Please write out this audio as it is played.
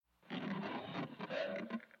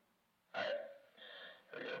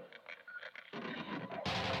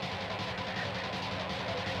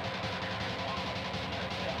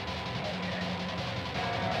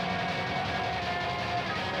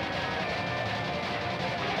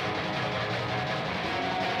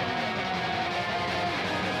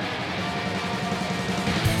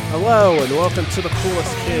Hello and welcome to the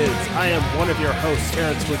Coolest Kids. I am one of your hosts,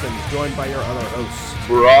 Terrence Wiggins, joined by your other hosts,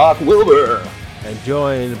 Brock Wilbur, and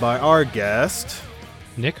joined by our guest,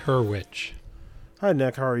 Nick Hurwitch. Hi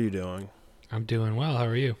Nick, how are you doing? I'm doing well. How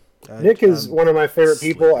are you? Nick is one of my favorite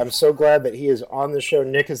people. I'm so glad that he is on the show.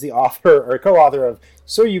 Nick is the author or co-author of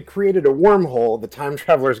So You Created a Wormhole, the Time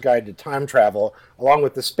Traveler's Guide to Time Travel, along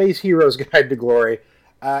with the Space Hero's Guide to Glory.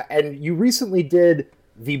 And you recently did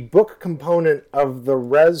the book component of the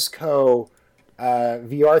ResCo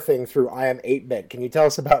VR thing through I Am 8-Bit. Can you tell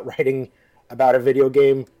us about writing about a video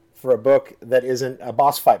game for a book that isn't a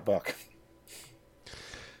boss fight book?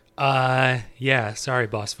 Yeah, sorry,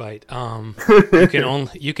 boss fight.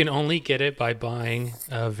 You can only get it by buying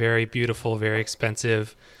a very beautiful, very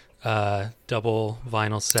expensive double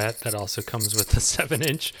vinyl set that also comes with a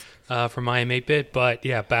 7-inch from I Am 8-Bit. But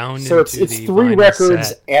yeah, bound so into it's the three vinyl records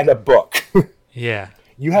set. and a book. Yeah.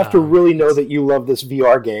 You have to really know that you love this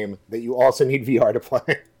VR game, that you also need VR to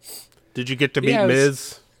play. Did you get to meet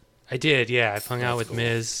Miz? I did, yeah. I've hung out with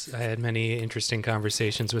Miz. I had many interesting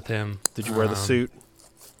conversations with him. Did you wear the suit?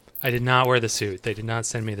 I did not wear the suit. They did not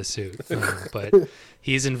send me the suit. But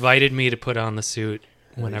he's invited me to put on the suit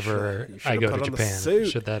whenever I go to Japan.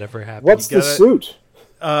 Should that ever happen. What's the suit?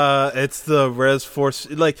 It's the Res Force.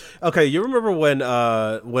 Like, okay, you remember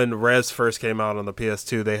when Res first came out on the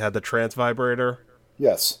PS2, they had the trance vibrator?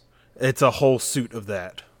 Yes. It's a whole suit of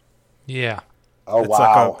that. Yeah. Oh, it's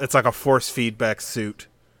wow. It's like a force feedback suit.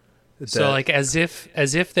 So like as if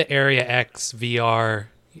the Area X VR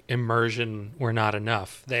immersion were not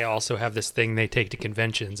enough, they also have this thing they take to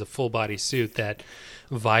conventions, a full body suit that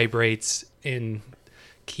vibrates in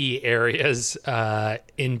key areas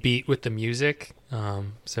in beat with the music.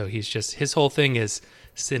 So his whole thing is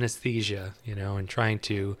synesthesia, and trying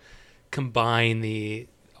to combine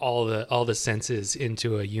all the senses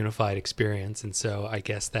into a unified experience. And so I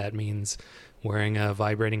guess that means wearing a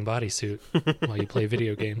vibrating bodysuit while you play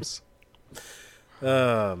video games.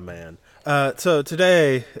 Oh man. So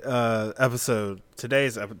today's episode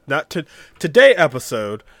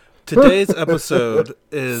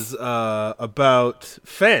is about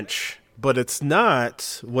Finch, but it's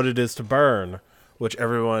not What It Is to Burn, which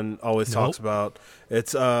everyone always talks about.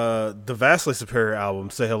 It's the vastly superior album,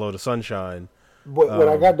 Say Hello to Sunshine. When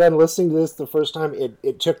I got done listening to this the first time,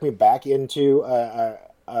 it took me back into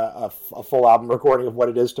a full album recording of What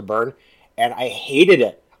It Is to Burn, and I hated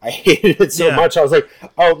it. I hated it so much. I was like,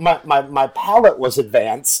 oh, my palate was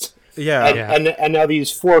advanced. Yeah. And now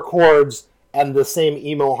these 4 chords and the same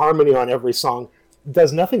emo harmony on every song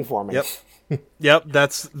does nothing for me. Yep.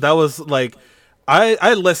 That was like,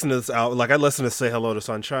 I listen to this album, like I listen to Say Hello to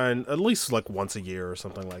Sunshine at least like once a year or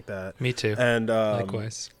something like that. Me too. And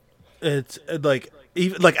likewise. It's like,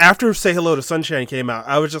 even like after Say Hello to Sunshine came out,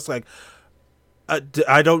 I was just like,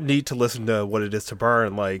 I don't need to listen to What It Is to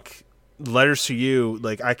Burn. Like, Letters to You,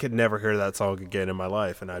 like I could never hear that song again in my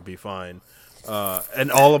life and I'd be fine.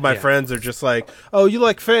 And all of my friends are just like, oh, you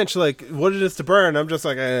like Finch, like What It Is to Burn. I'm just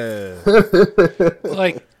like,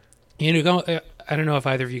 Like, I don't know if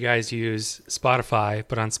either of you guys use Spotify,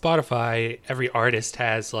 but on Spotify, every artist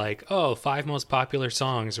has like, 5 most popular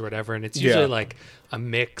songs or whatever. And it's usually like a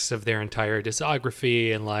mix of their entire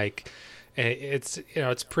discography, and like,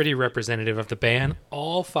 it's pretty representative of the band.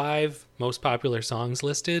 All 5 most popular songs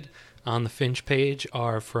listed on the Finch page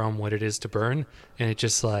are from What It Is to Burn, and it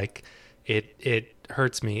just like it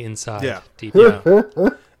hurts me inside deep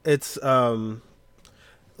down. It's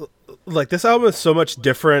like this album is so much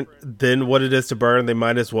different than What It Is to Burn. They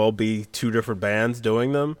might as well be 2 different bands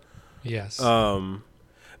doing them. Yes.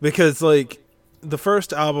 Because like the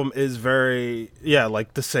first album is very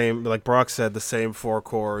like the same, like Brock said, the same 4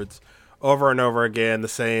 chords over and over again, the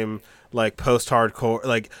same like post-hardcore,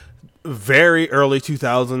 like very early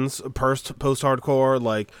 2000s post-hardcore.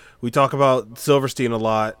 Like we talk about Silverstein a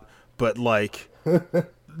lot, but like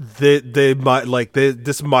they might like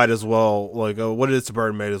this might as well, like What It Is to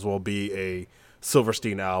Burn might as well be a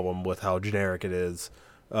Silverstein album with how generic it is.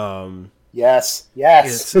 Yes.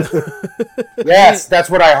 Yes, that's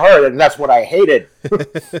what I heard, and that's what I hated.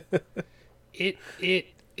 It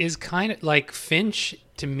is kind of like Finch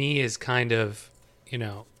to me is kind of,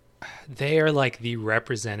 they are like the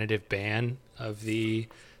representative band of the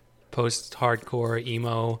post-hardcore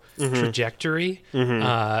emo trajectory,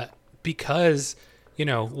 because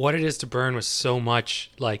What It Is to Burn was so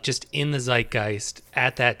much like just in the zeitgeist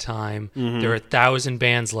at that time. There were 1,000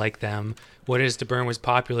 bands like them. What It Is to Burn was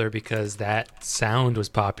popular because that sound was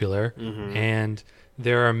popular, and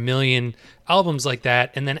there are a million albums like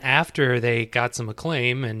that. And then after they got some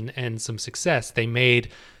acclaim and some success, they made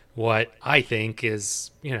what I think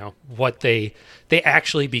is, what they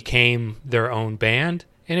actually became their own band,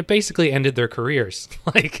 and it basically ended their careers.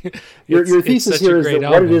 Like your thesis here is that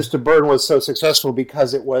What It Is to Burn was so successful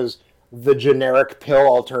because it was the generic pill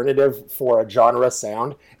alternative for a genre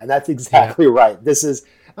sound, and that's exactly right. This is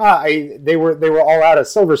they were all out of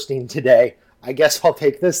Silverstein today. I guess I'll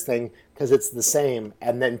take this thing because it's the same,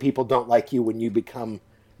 and then people don't like you when you become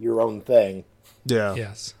your own thing. Yeah.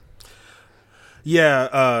 Yes.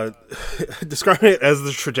 Yeah, describing it as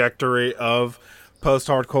the trajectory of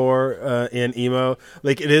post-hardcore and emo,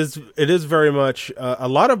 like it is very much. A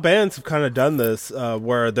lot of bands have kind of done this,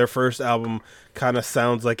 where their first album kind of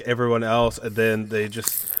sounds like everyone else, and then they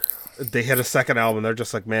hit a second album. They're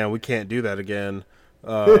just like, man, we can't do that again.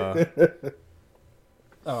 Like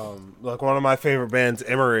one of my favorite bands,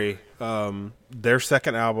 Emery, their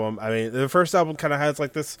second album. I mean, the first album kind of has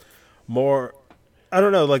like this more. I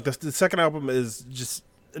don't know, like the second album is just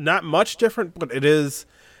not much different, but it is.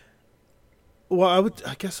 Well,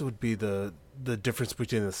 I guess it would be the difference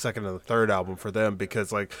between the second and the third album for them,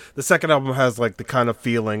 because like the second album has like the kind of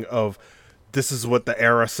feeling of this is what the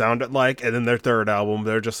era sounded like, and then their third album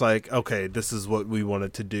they're just like, okay, this is what we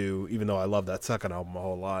wanted to do. Even though I love that second album a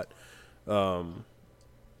whole lot, but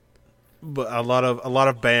a lot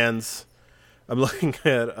of bands. I'm looking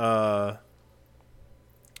at.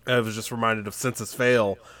 I was just reminded of Census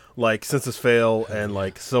Fail, and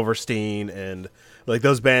like Silverstein, and like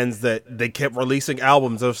those bands that they kept releasing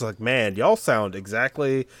albums. I was like, man, y'all sound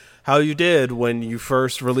exactly how you did when you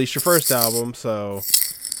first released your first album. So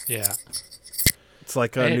yeah, it's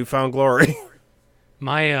like a newfound glory.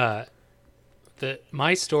 My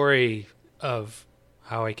my story of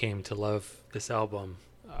how I came to love this album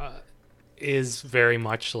is very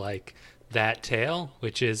much like that tale,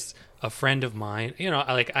 which is a friend of mine.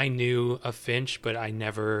 I knew of Finch, but I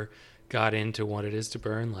never got into What It Is to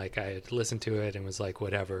Burn. Like I had listened to it and was like,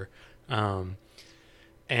 whatever. I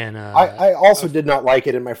also did not like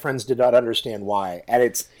it, and my friends did not understand why. And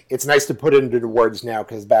it's nice to put it into the words now,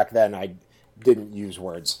 because back then I didn't use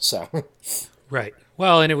words. So right.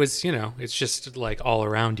 Well, and it was, it's just like all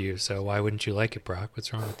around you. So why wouldn't you like it, Brock?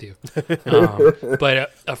 What's wrong with you?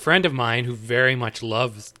 But a friend of mine who very much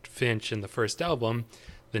loves Finch in the first album,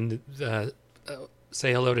 the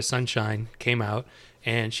Say Hello to Sunshine came out,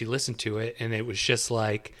 and she listened to it, and it was just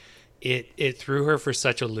like it threw her for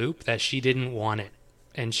such a loop that she didn't want it.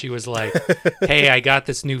 And she was like, hey, I got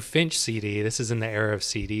this new Finch CD. This is in the era of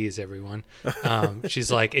CDs, everyone.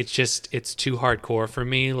 She's like, it's too hardcore for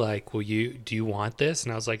me. Like, do you want this?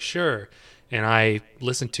 And I was like, sure. And I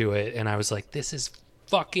listened to it, and I was like, this is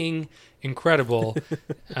fucking incredible.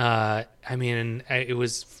 It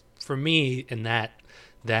was, for me, in that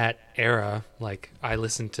era, like, I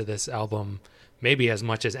listened to this album maybe as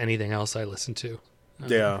much as anything else I listened to.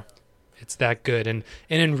 Yeah. It's that good. And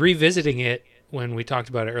in revisiting it, when we talked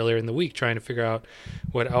about it earlier in the week, trying to figure out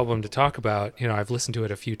what album to talk about, I've listened to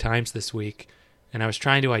it a few times this week, and I was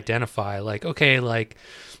trying to identify, like, okay, like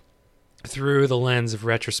through the lens of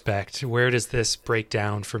retrospect, where does this break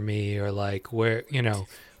down for me? Or like where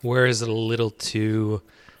is it a little too,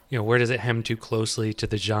 where does it hem too closely to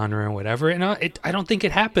the genre and whatever? And I don't think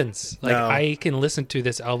it happens. Like no. I can listen to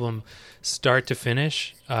this album start to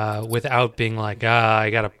finish without being like, I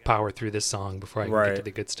got to power through this song before I can get to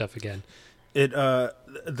the good stuff again.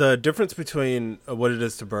 The difference between What It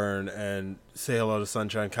Is to Burn and Say Hello to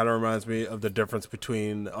Sunshine kind of reminds me of the difference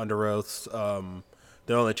between Under Oath's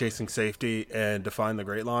They're Only Chasing Safety and Define the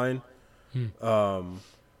Great Line.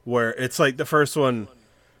 Where it's like the first one,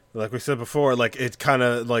 like we said before, like it kind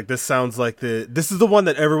of like this sounds like this is the one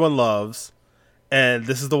that everyone loves, and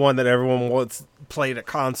this is the one that everyone wants played at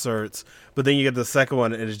concerts. But then you get the second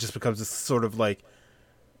one, and it just becomes this sort of like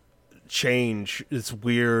change. It's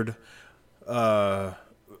weird.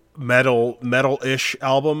 Metal-ish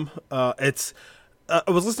album. It's I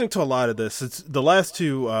was listening to a lot of this. It's the last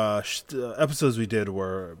two episodes we did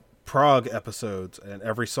were prog episodes, and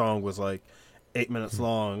every song was like 8 minutes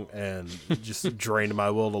long and just drained my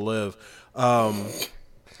will to live.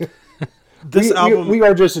 This album, we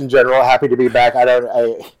are just in general happy to be back.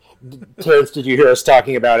 Terrence, did you hear us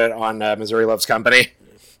talking about it on Missouri Loves Company?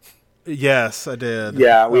 Yes, I did.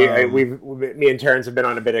 Yeah, me and Terrence have been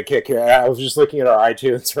on a bit of a kick here. I was just looking at our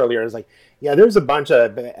iTunes earlier. I was like, yeah, there's a bunch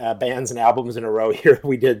of bands and albums in a row here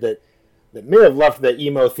we did that may have left the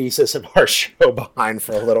emo thesis of our show behind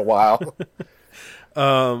for a little while.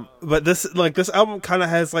 But this album kind of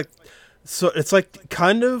has like, so it's like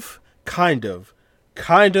kind of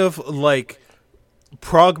like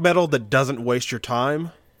prog metal that doesn't waste your time.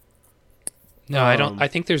 No, I don't. I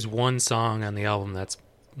think there's one song on the album that's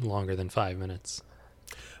longer than 5 minutes.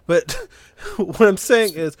 But what I'm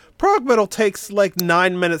saying is, prog metal takes like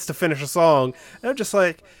 9 minutes to finish a song, and I'm just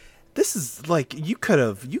like, this is like you could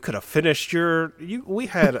have finished your we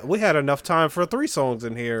had enough time for 3 songs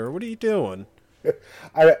in here. What are you doing?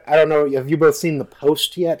 I don't know. Have you both seen The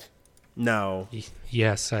Post yet? No.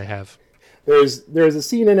 Yes, I have. There's a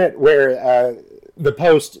scene in it where the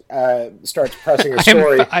Post starts pressing a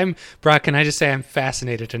story. Brock, can I just say I'm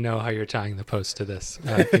fascinated to know how you're tying The Post to this.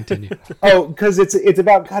 Continue. Oh, because it's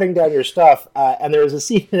about cutting down your stuff, and there's a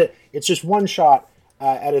scene in it. It's just one shot,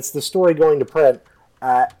 and it's the story going to print.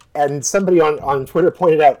 And somebody on Twitter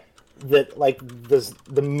pointed out that like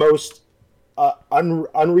the most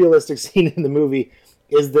unrealistic scene in the movie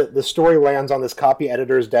is that the story lands on this copy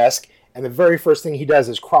editor's desk, and the very first thing he does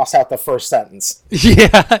is cross out the first sentence.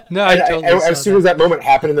 Yeah, no, I totally saw as soon as that moment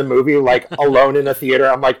happened in the movie, like alone in a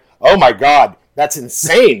theater, I'm like, oh my god, that's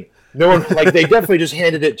insane. No one, like, they definitely just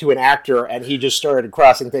handed it to an actor and he just started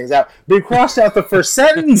crossing things out. They crossed out the first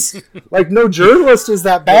sentence. Like, no journalist is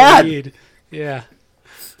that bad. Indeed. Yeah.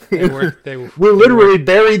 We literally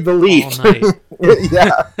buried the lead. All night.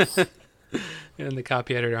 Yeah. And the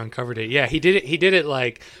copy editor uncovered it. Yeah, he did it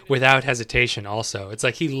like without hesitation also. It's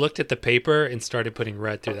like he looked at the paper and started putting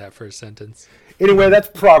red through that first sentence. Anyway, that's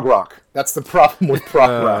prog rock. That's the problem with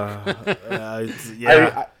prog rock.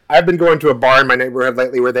 Yeah. I've been going to a bar in my neighborhood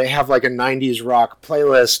lately where they have like a 90s rock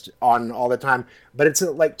playlist on all the time, but it's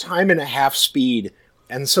at like time and a half speed.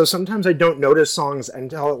 And so sometimes I don't notice songs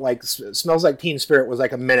until it like Smells Like Teen Spirit was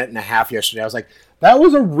like a minute and a half yesterday. I was like, that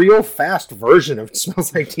was a real fast version of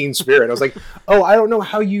Smells Like Teen Spirit. I was like, oh, I don't know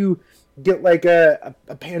how you get like a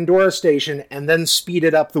Pandora station and then speed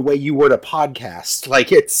it up the way you would a podcast.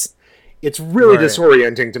 Like it's really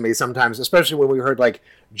disorienting to me sometimes, especially when we heard like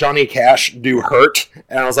Johnny Cash do Hurt,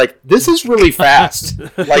 and I was like, this is really fast.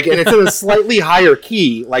 Like, and it's in a slightly higher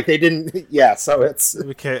key. Like they didn't, yeah. So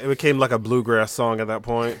it became like a bluegrass song at that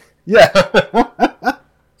point. Yeah.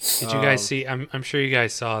 Did you guys see? I'm sure you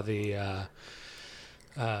guys saw the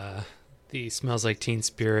Smells Like Teen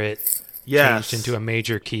Spirit changed into a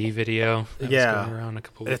major key video. That was going around a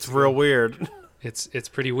couple weeks it's real ago. weird. It's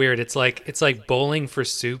pretty weird. It's like Bowling for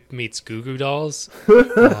Soup meets Goo Goo Dolls.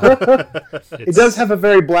 It does have a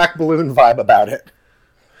very Black Balloon vibe about it.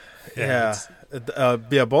 Yeah.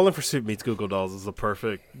 Bowling for Soup meets Google Dolls is the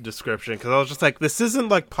perfect description, because I was just like, this isn't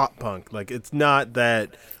like pop punk. Like, it's not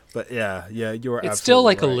that, but yeah, you were absolutely It's still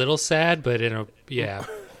like right. a little sad, but in a, yeah.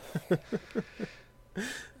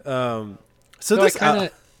 So So this kind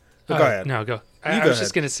of... go ahead. No, go. You I go was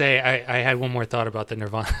just ahead. going to say, I had one more thought about the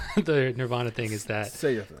Nirvana thing is that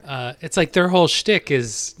Say your thing. it's like their whole shtick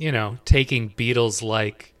is, taking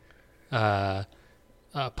Beatles-like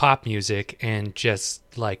pop music and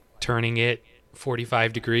just like turning it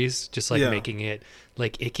 45 degrees, just like making it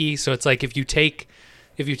like icky. So it's like if you take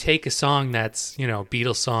a song that's,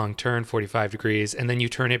 Beatles song, turn 45 degrees, and then you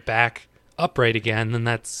turn it back upright again, then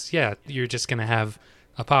that's, you're just going to have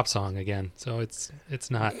a pop song again. So it's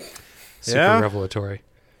not super revelatory.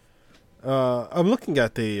 I'm looking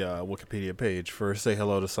at the Wikipedia page for Say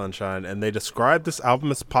Hello to Sunshine, and they describe this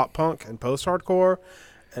album as pop punk and post-hardcore,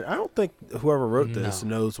 and I don't think whoever wrote this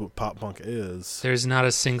knows what pop punk is. There's not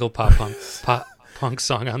a single pop punk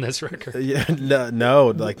song on this record. Yeah,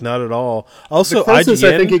 no, like not at all. Also, the closest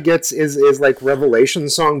IGN, I think it gets is like Revelation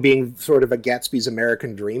song being sort of a Gatsby's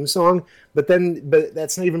American Dream song, but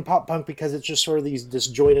that's not even pop punk because it's just sort of these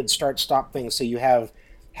disjointed start-stop things. So you have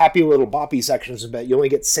happy little boppy sections, but you only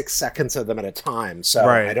get 6 seconds of them at a time. So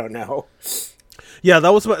I don't know. Yeah,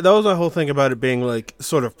 that was my whole thing about it being like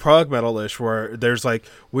sort of prog metal-ish, where there's like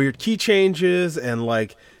weird key changes and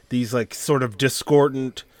like these like sort of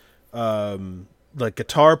discordant like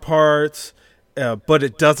guitar parts, but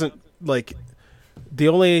it doesn't like the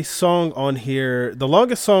only song on here. The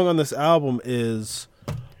longest song on this album is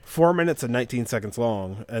 4 minutes and 19 seconds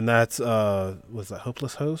long, and that's was that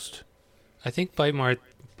Hopeless Host? I think Bite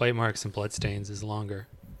Marks and Bloodstains is longer.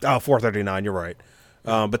 Oh, 4:39. You're right.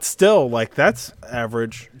 But still, like that's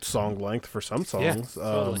average song length for some songs. Yeah,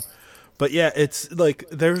 totally. But yeah, it's like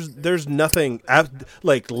there's nothing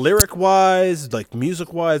like lyric wise, like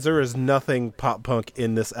music wise. There is nothing pop punk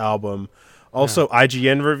in this album. Also,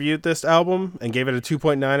 IGN reviewed this album and gave it a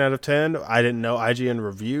 2.9 out of 10. I didn't know IGN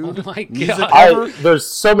reviewed Oh my music God. ever. There's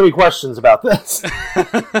so many questions about this.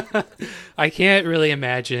 I can't really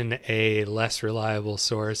imagine a less reliable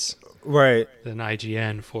source Right. than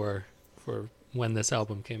IGN for when this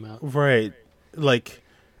album came out. Right. Like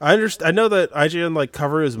I know that IGN like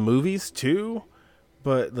covers movies too,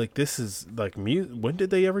 but like this is like when did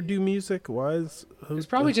they ever do music? Why is It's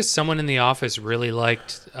probably just someone in the office really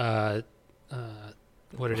liked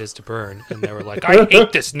what it is to burn, and they were like, I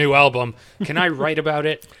hate this new album. Can I write about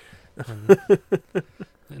it?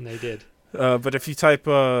 And they did. But if you type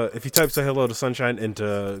 "Say Hello to Sunshine"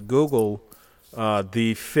 into Google,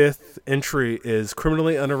 the 5th entry is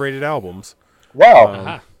criminally underrated albums. Wow.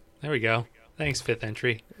 Aha. There we go. Thanks, 5th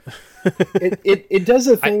entry. It does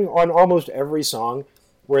a thing on almost every song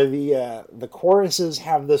where the choruses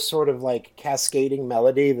have this sort of like cascading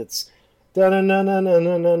melody that's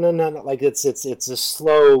like it's a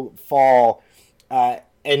slow fall,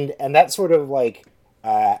 and that sort of like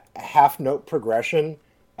half note progression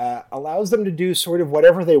allows them to do sort of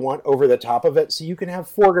whatever they want over the top of it. So you can have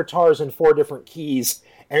 4 guitars in 4 different keys,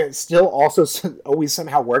 and it still also always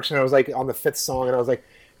somehow works. And I was like on the 5th song, and I was like,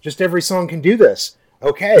 just every song can do this.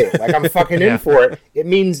 Okay, like I'm fucking in for it. It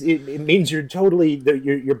means you're totally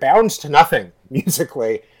you're bound to nothing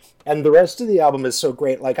musically, and the rest of the album is so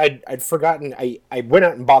great. Like I'd forgotten. I went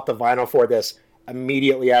out and bought the vinyl for this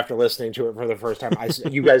immediately after listening to it for the first time.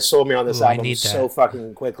 You guys sold me on this album so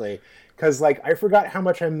fucking quickly because like I forgot how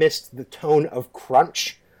much I missed the tone of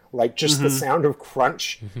crunch, like just the sound of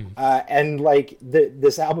crunch, and like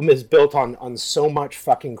this album is built on so much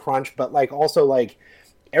fucking crunch, but like also like.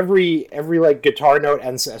 Every like guitar note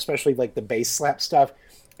and especially like the bass slap stuff,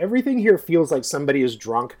 everything here feels like somebody is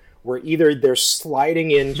drunk where either they're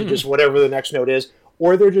sliding into just whatever the next note is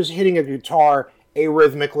or they're just hitting a guitar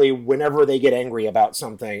arrhythmically whenever they get angry about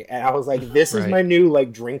something. And I was like, this is my new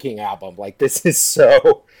like drinking album. Like this is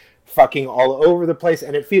so fucking all over the place.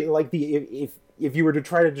 And it feels like if you were to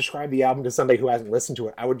try to describe the album to somebody who hasn't listened to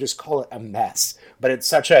it, I would just call it a mess. But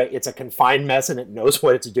it's a confined mess and it knows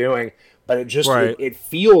what it's doing. But it just it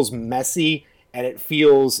feels messy, and it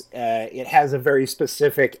feels it has a very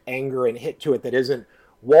specific anger and hit to it that isn't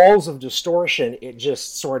walls of distortion. It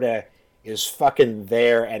just sort of is fucking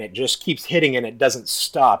there, and it just keeps hitting, and it doesn't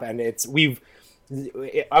stop. And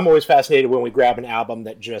I'm always fascinated when we grab an album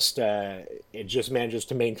that just it just manages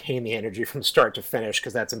to maintain the energy from start to finish,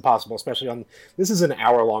 because that's impossible, especially on this is an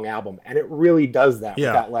hour-long album, and it really does that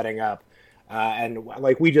without letting up. And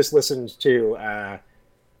like we just listened to.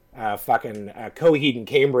 Coheed and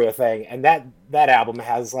Cambria thing, and that album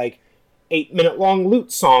has like 8-minute long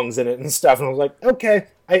lute songs in it and stuff, and I was like, okay,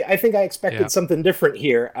 I think I expected something different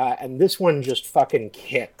here, and this one just fucking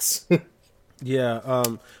kicks.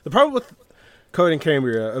 The problem with Coheed and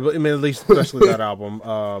Cambria, I mean, at least especially that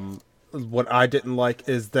album, what I didn't like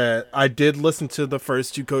is that I did listen to the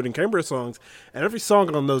first 2 Coheed and Cambria songs, and every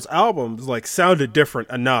song on those albums like sounded different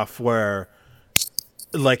enough where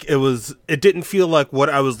like it didn't feel like what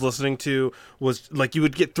I was listening to was like you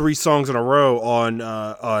would get 3 songs in a row on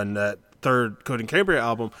that 3rd Coheed and Cambria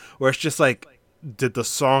album where it's just like, did the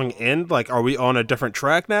song end? Like, are we on a different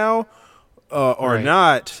track now or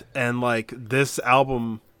not? And like this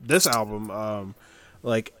album,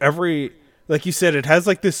 like like you said, it has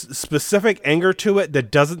like this specific anger to it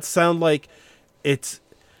that doesn't sound like it's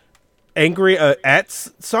angry at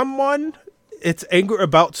someone. It's angry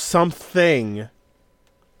about something.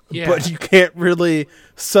 Yeah. But you can't really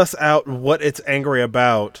suss out what it's angry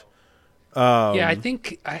about. I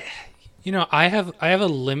think I have a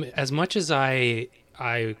limit. As much as I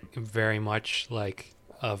am very much like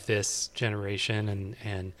of this generation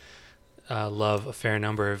and love a fair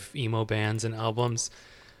number of emo bands and albums,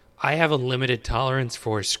 I have a limited tolerance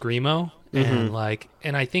for screamo,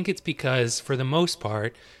 and I think it's because for the most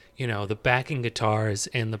part, the backing guitars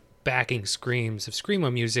and the backing screams of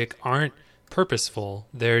screamo music aren't purposeful.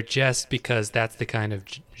 They're just because that's the kind of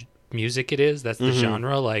music it is. That's the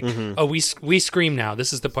genre. Like, oh, we scream now.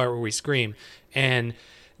 This is the part where we scream. And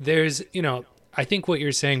there's, I think what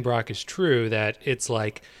you're saying, Brock, is true, that it's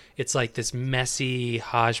like this messy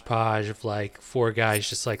hodgepodge of like 4 guys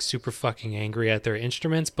just like super fucking angry at their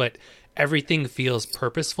instruments, but everything feels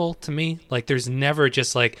purposeful to me. Like there's never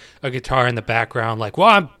just like a guitar in the background like,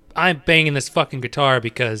 well, I'm banging this fucking guitar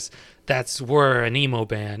because we're an emo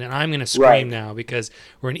band, and I'm gonna scream now because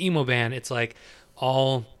we're an emo band. It's like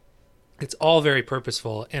it's all very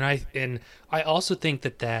purposeful, and I also think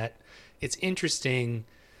that it's interesting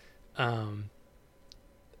from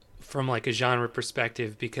like a genre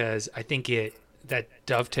perspective, because I think that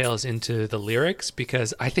dovetails into the lyrics,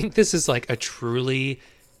 because I think this is like a truly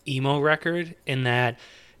emo record in that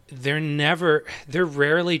they're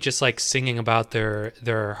rarely just like singing about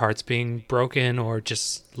their hearts being broken or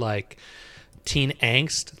just like teen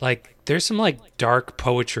angst. Like there's some like dark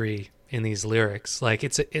poetry in these lyrics. Like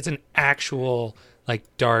it's an actual like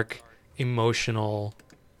dark emotional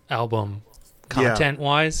album content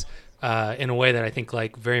wise, in a way that I think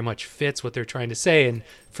like very much fits what they're trying to say, and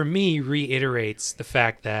for me reiterates the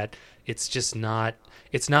fact that it's just not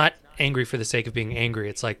angry for the sake of being angry.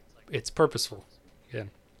 It's like it's purposeful. Yeah.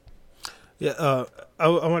 Yeah, I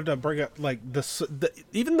wanted to bring up like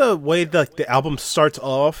even the way that the album starts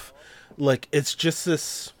off, like it's just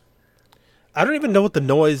this. I don't even know what the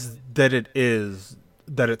noise that it is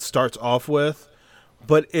that it starts off with,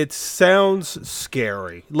 but it sounds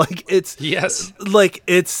scary. Like it's Yes. like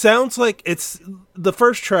it sounds like it's the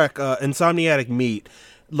first track, Insomniatic Meat.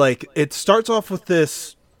 Like it starts off with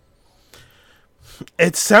this.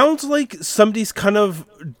 It sounds like somebody's kind of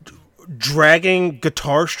dragging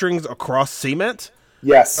guitar strings across cement.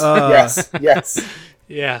 Yes, yes.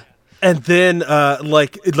 Yeah. And then,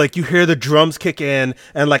 like you hear the drums kick in,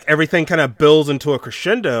 and like everything kind of builds into a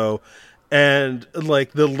crescendo, and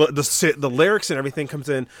like the lyrics and everything comes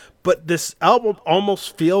in. But this album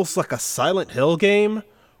almost feels like a Silent Hill game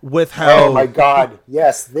with how. Oh my God!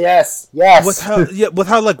 Yes. With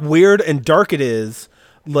how like weird and dark it is.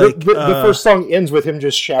 Like the first song ends with him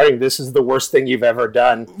just shouting, "This is the worst thing you've ever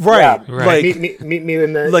done." Right, Yeah, right. Meet me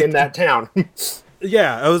in that town.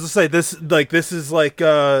 Yeah, I was to say this is like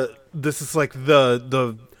the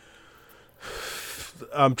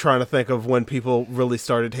I'm trying to think of when people really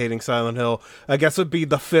started hating Silent Hill. I guess it would be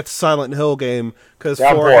the 5th Silent Hill game because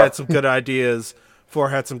 4 had some good ideas. 4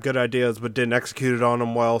 had some good ideas, but didn't execute on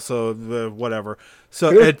them well. So whatever.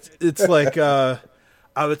 So it's like I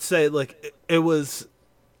would say like it was.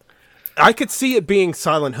 I could see it being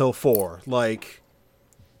Silent Hill 4, like.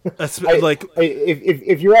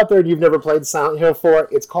 If you're out there and you've never played Silent Hill 4,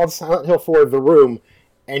 it's called Silent Hill 4 The Room,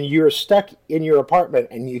 and you're stuck in your apartment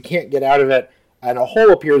and you can't get out of it, and a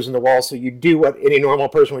hole appears in the wall, so you do what any normal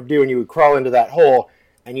person would do, and you would crawl into that hole,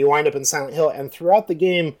 and you wind up in Silent Hill, and throughout the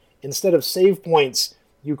game, instead of save points,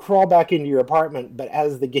 you crawl back into your apartment, but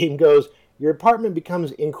as the game goes, your apartment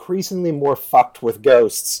becomes increasingly more fucked with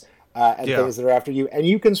ghosts and things that are after you, and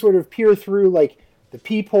you can sort of peer through, like, the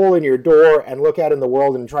peephole in your door and look out in the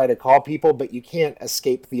world and try to call people, but you can't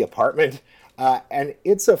escape the apartment. And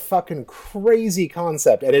it's a fucking crazy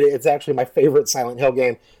concept. And it's actually my favorite Silent Hill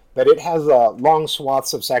game, but it has long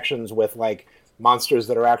swaths of sections with like monsters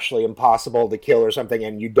that are actually impossible to kill or something,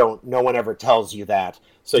 and no one ever tells you that.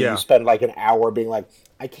 So you spend like an hour being like,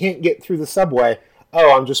 I can't get through the subway.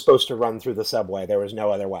 Oh, I'm just supposed to run through the subway. There was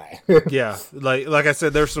no other way. Yeah, like I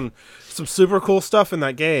said, there's some super cool stuff in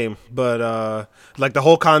that game, but like the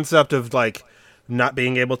whole concept of like not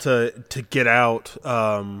being able to get out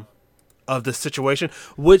of this situation,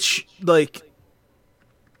 which like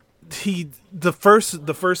the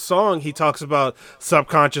first song he talks about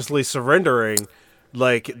subconsciously surrendering,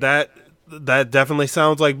 like that definitely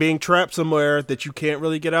sounds like being trapped somewhere that you can't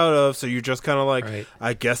really get out of, so you're just kind of like, right.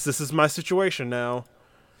 I guess this is my situation now.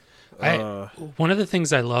 One of the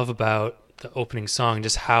things I love about the opening song,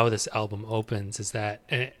 just how this album opens, is that,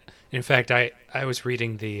 in fact, I was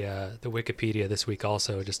reading the Wikipedia this week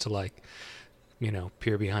also, just to like,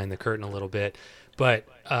 peer behind the curtain a little bit. But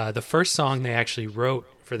the first song they actually wrote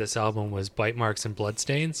for this album was Bite Marks and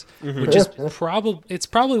Bloodstains, which is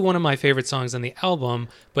probably one of my favorite songs on the album,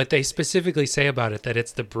 but they specifically say about it that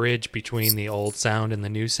it's the bridge between the old sound and the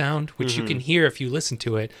new sound, which you can hear if you listen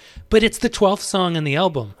to it, but it's the 12th song on the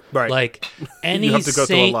album. Right. Like any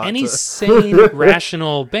sane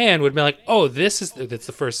rational band would be like, oh, that's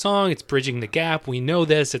the first song, it's bridging the gap, we know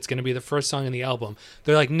this, it's going to be the first song in the album.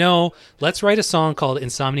 They're like, no, let's write a song called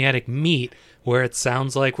Insomniatic Meat, where it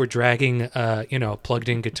sounds like we're dragging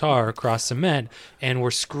plugged-in guitar across cement, and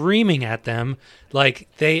we're screaming at them like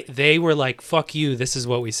they were like, fuck you, this is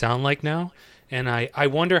what we sound like now. And I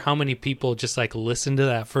wonder how many people just like listened to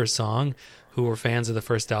that first song who were fans of the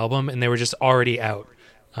first album, and they were just already out.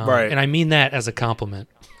 Right. And I mean that as a compliment.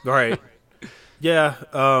 Right. Yeah.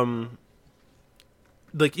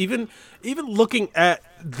 Like even looking at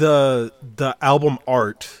the album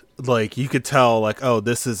art, like you could tell like, oh,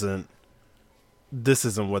 this isn't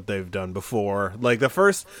what they've done before. Like the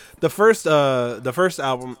first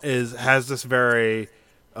album has this very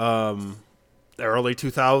early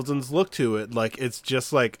 2000s look to it. Like it's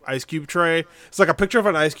just like ice cube tray. It's like a picture of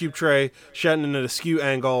an ice cube tray shot in an askew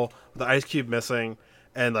angle, the ice cube missing,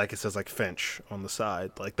 and like it says like Finch on the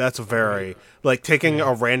side. Like that's a very like taking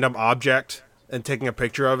a random object and taking a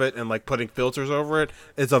picture of it and like putting filters over it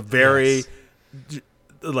is a very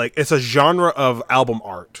like it's a genre of album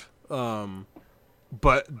art.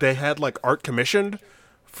 But they had like art commissioned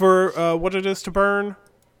for What It Is to Burn,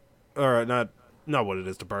 or not What It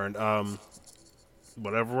Is to Burn.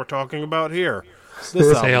 Whatever we're talking about here.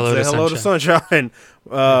 This album, Say Hello to Sunshine.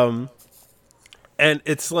 And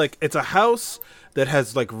it's like it's a house that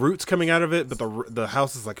has like roots coming out of it, but the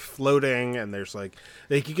house is like floating, and there's like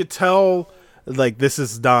you could tell like this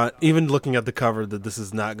is not, even looking at the cover, that this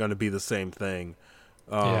is not going to be the same thing.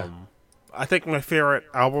 Yeah. I think my favorite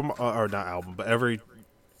album, or not album, but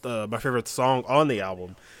my favorite song on the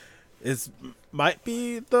album might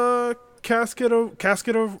be the Casket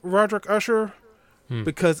of Roderick Usher,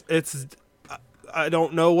 because I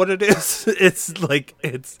don't know what it is. It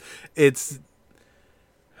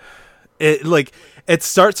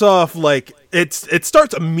starts off like it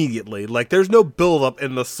starts immediately. Like there's no build up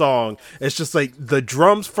in the song. It's just like the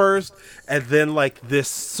drums first, and then like this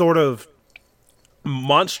sort of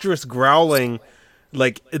monstrous growling,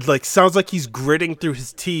 like it like sounds like he's gritting through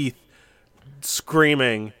his teeth,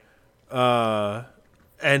 screaming.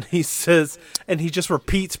 And he says, and he just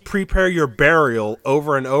repeats "Prepare your burial"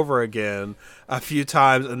 over and over again a few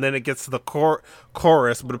times, and then it gets to the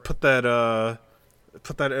chorus. But put that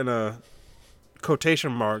in a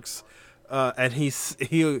quotation marks, and he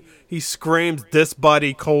screams, "This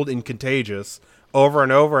body cold and contagious," over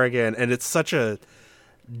and over again, and it's such a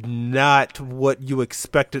not what you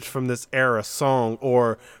expected from this era song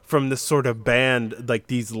or from this sort of band. Like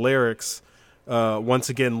these lyrics, once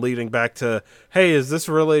again leading back to, hey, is this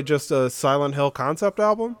really just a Silent Hill concept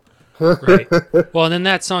album? Right. Well, and then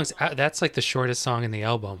that's like the shortest song in the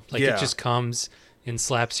album. Like Yeah. it just comes and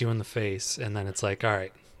slaps you in the face, and then it's like, all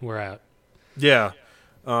right, we're out. Yeah.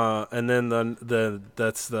 And then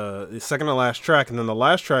that's the second to last track, and then the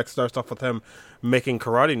last track starts off with him making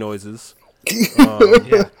karate noises.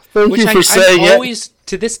 Yeah. Thank you for saying I'm it. always,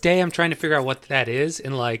 to this day, I'm trying to figure out what that is,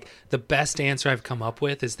 and like the best answer I've come up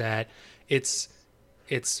with is that it's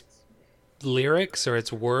lyrics or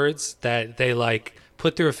it's words that they like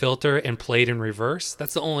put through a filter and played in reverse.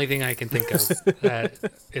 That's the only thing I can think of that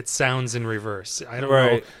it sounds in reverse. I don't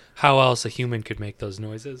know how else a human could make those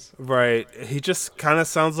noises. Right. He just kind of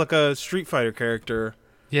sounds like a Street Fighter character.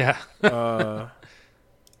 Yeah.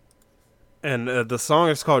 And the song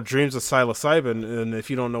is called "Dreams of Psilocybin," and if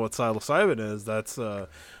you don't know what psilocybin is, those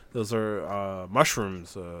are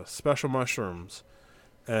mushrooms, special mushrooms,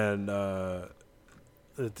 and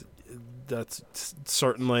that's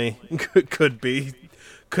certainly could be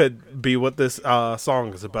what this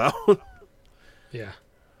song is about. Yeah.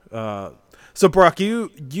 So Brock,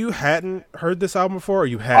 you hadn't heard this album before, or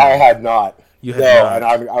you had? I had not. You had not.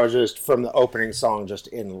 And I was just from the opening song just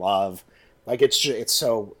in love. Like it's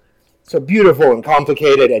so beautiful and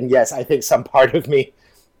complicated. And yes, I think some part of me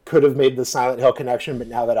could have made the Silent Hill connection, but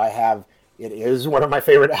now that I have, it is one of my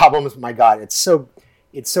favorite albums. My God, it's so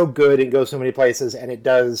good and goes so many places, and it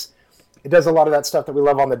does a lot of that stuff that we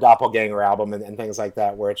love on the Doppelganger album and things like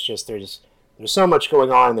that, where it's just there's so much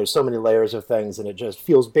going on, there's so many layers of things, and it just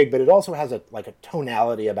feels big, but it also has a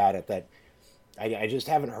tonality about it that I just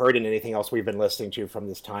haven't heard in anything else we've been listening to from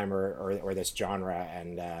this time or this genre,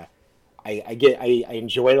 and I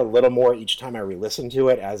enjoy it a little more each time I re-listen to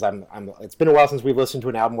it. As it's been a while since we've listened to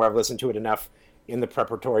an album where I've listened to it enough in the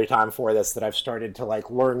preparatory time for this that I've started to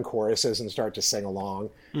like learn choruses and start to sing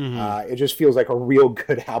along. It just feels like a real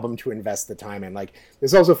good album to invest the time in. Like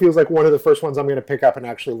this also feels like one of the first ones I'm going to pick up and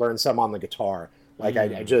actually learn some on the guitar. Like I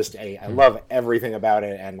love everything about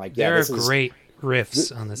it, and like there are great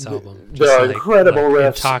riffs on this album. There are incredible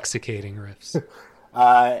riffs, intoxicating riffs.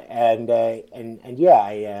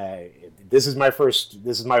 This is my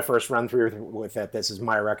first run through with it. This is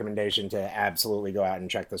my recommendation to absolutely go out and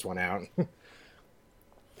check this one out.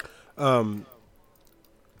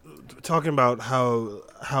 Talking about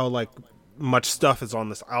how like much stuff is on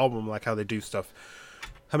this album, like how they do stuff,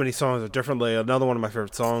 how many songs are differently. Another one of my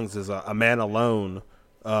favorite songs is "A Man Alone,"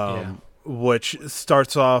 which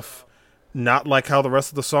starts off not like how the rest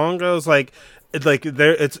of the song goes. Like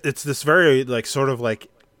it's this very like sort of like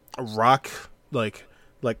rock, like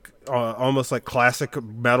almost like classic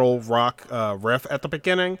metal rock riff at the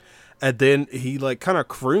beginning, and then he like kind of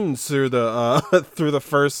croons through the through the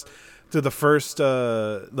first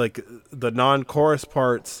like the non-chorus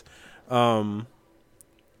parts, and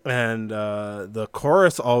the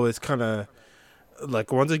chorus always kind of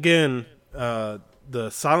like, once again, the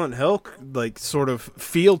Silent Hill like sort of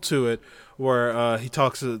feel to it, where he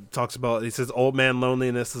talks about, he says, "Old man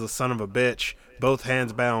loneliness is a son of a bitch, both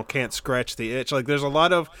hands bound, can't scratch the itch." Like there's a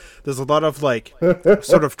lot of like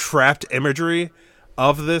sort of trapped imagery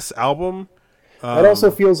of this album. It also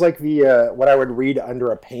feels like the what I would read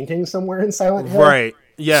under a painting somewhere in Silent Hill. Right.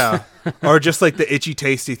 Yeah. Or just like the itchy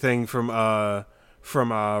tasty thing from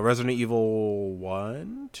Resident Evil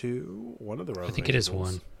 1, 2, one of the Resident I think it is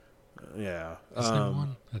Evils. 1. Yeah. Isn't it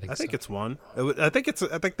 1? I think it's 1. I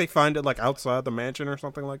think they find it like outside the mansion or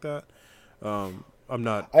something like that. I'm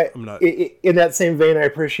not. In that same vein, I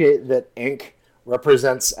appreciate that ink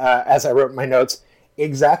represents, as I wrote in my notes,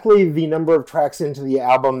 exactly the number of tracks into the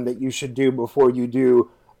album that you should do before you do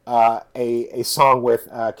a song with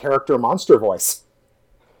character monster voice.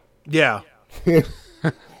 Yeah.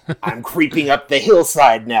 I'm creeping up the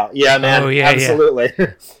hillside now. Yeah, man. Oh, yeah, absolutely.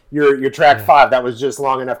 Yeah. your track Yeah. 5, that was just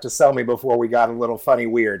long enough to sell me before we got a little funny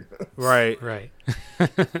weird. Right. Right.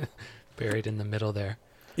 Buried in the middle there.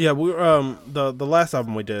 Yeah, we the last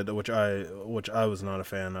album we did, which I was not a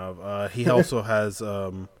fan of. He also has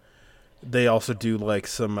they also do like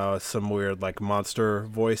some weird like monster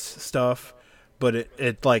voice stuff, but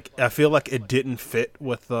it like I feel like it didn't fit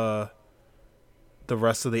with the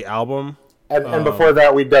rest of the album. And before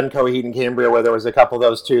that, we'd done Coheed and Cambria, where there was a couple of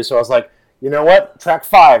those too. So I was like, you know what? Track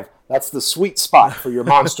 5, that's the sweet spot for your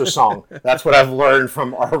monster song. That's what I've learned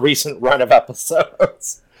from our recent run of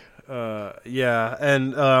episodes. Yeah,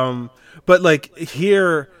 and but like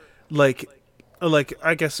here, like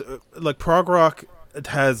I guess like prog rock, it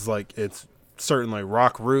has like it's certainly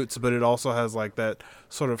rock roots, but it also has like that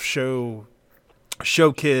sort of show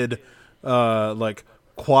kid, like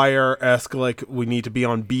choir-esque, like we need to be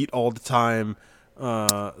on beat all the time,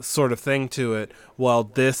 sort of thing to it. While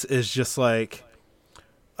this is just like,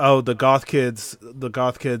 oh, the goth kids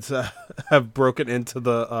have broken into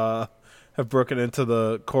the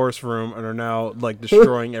chorus room and are now like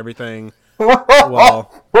destroying everything.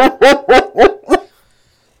 Well,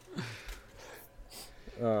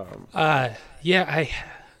 Yeah, I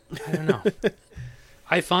don't know.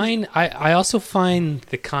 I also find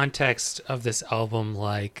the context of this album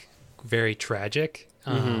like very tragic.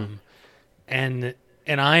 And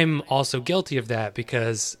I'm also guilty of that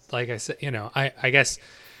because, like I said, I guess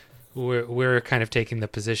we're kind of taking the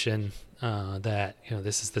position that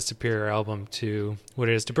this is the superior album to what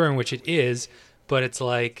it is to Burn, which it is, but it's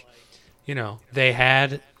like they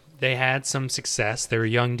had some success. They were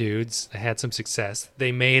young dudes. They had some success.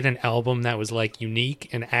 They made an album that was like unique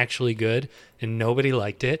and actually good, and nobody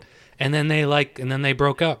liked it. And then they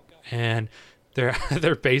broke up, and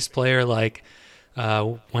their bass player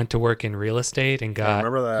went to work in real estate and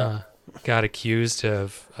got got accused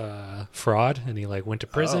of fraud, and he went to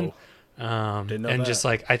prison. Didn't know and that. just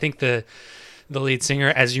I think the lead singer,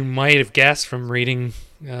 as you might have guessed from reading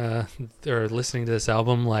or listening to this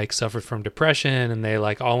album, suffered from depression, and they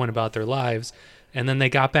all went about their lives, and then they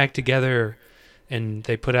got back together and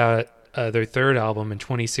they put out their third album in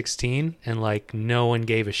 2016, and no one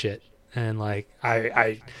gave a shit. And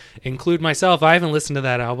I include myself, I haven't listened to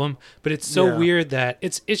that album, but it's so weird that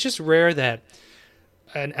it's just rare that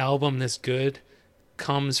an album this good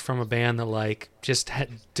comes from a band that just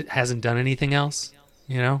hasn't done anything else.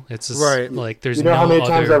 It's just right. There's how many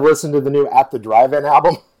times I've listened to the new At the Drive-In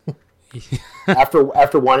album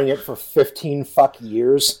after wanting it for 15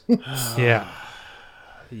 years. Yeah.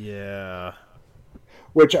 Yeah.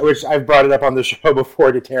 Which I've brought it up on the show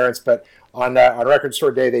before to Terrence, but on Record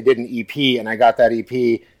Store Day they did an EP, and I got that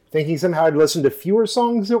EP thinking somehow I'd listened to fewer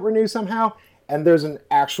songs that were new somehow, and there's an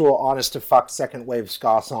actual honest to fuck second wave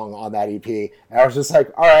ska song on that EP, and I was just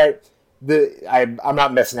like, all right, I'm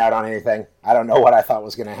not missing out on anything. I don't know what I thought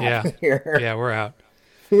was going to happen here. Yeah, we're out.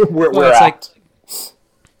 we're out.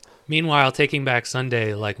 Meanwhile, Taking Back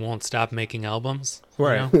Sunday won't stop making albums.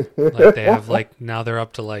 Right. They have now they're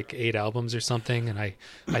up to 8 albums or something, and I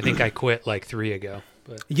think I quit 3 ago.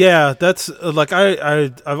 But yeah, that's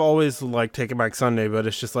I've always liked Taking Back Sunday, but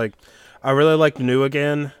it's just I really liked New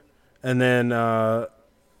Again, and then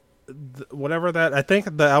whatever that, I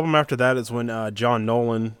think the album after that is when John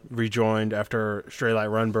Nolan rejoined after Straight Light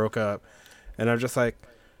Run broke up, and I'm just I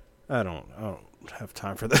don't have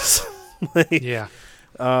time for this. yeah.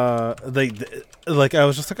 They I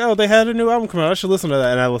was just oh, they had a new album coming out, I should listen to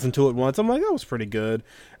that, and I listened to it once. I'm that was pretty good,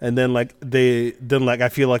 and then I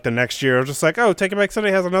feel the next year I was just oh, Taking Back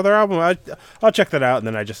Sunday has another album, I'll check that out, and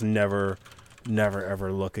then I just never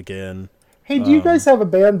ever look again. Hey, do you guys have a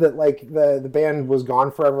band that the band was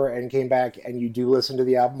gone forever and came back, and you do listen to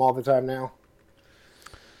the album all the time now?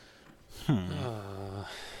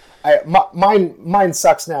 Mine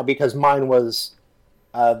sucks now because mine was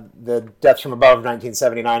the Deaths from Above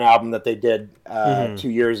 1979 album that they did 2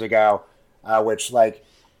 years ago, which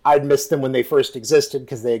I'd missed them when they first existed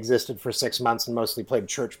because they existed for 6 months and mostly played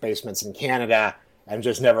church basements in Canada, and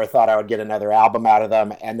just never thought I would get another album out of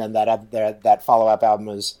them. And then that follow-up album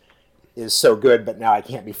is so good, but now I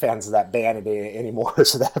can't be fans of that band anymore.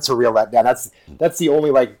 So that's a real letdown. That's the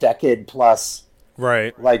only decade plus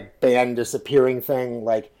band disappearing thing.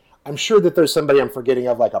 I'm sure that there's somebody I'm forgetting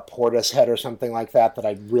of, a Portishead or something like that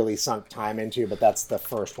I really sunk time into, but that's the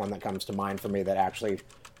first one that comes to mind for me that actually,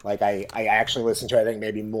 I actually listen to, I think,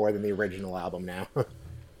 maybe more than the original album now.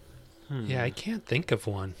 Yeah, I can't think of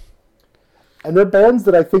one. And they're bands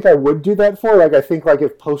that I think I would do that for. Like, I think, like,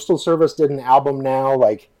 if Postal Service did an album now,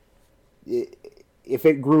 like, if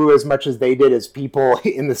it grew as much as they did as people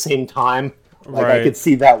in the same time, like, I could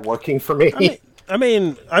see that working for me. I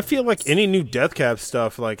mean, I feel like any new Death Cab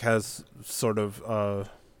stuff, like, has sort of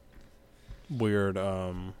weird,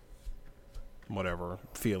 whatever,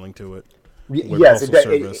 feeling to it. Yes,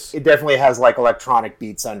 it definitely has, like, electronic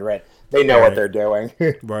beats under it. They know what they're doing.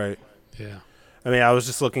 Right. Yeah. I mean, I was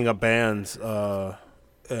just looking up bands,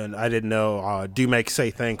 and I didn't know Do Make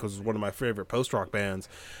Say Think was one of my favorite post-rock bands.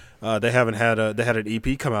 They had an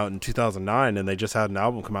EP come out in 2009, and they just had an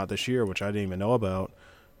album come out this year, which I didn't even know about.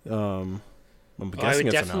 I'm guessing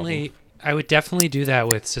it's an album. I would definitely do that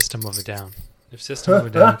with System of a Down. If System of a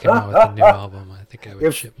Down came out with a new album, I think I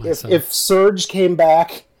would ship myself. If Surge came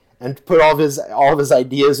back and put all of his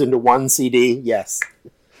ideas into one CD, yes.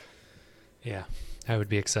 Yeah, I would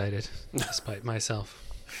be excited, despite myself.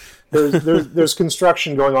 There's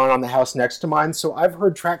construction going on the house next to mine, so I've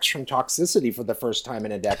heard tracks from Toxicity for the first time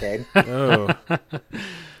in a decade. Oh,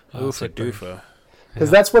 oofa doofa. Because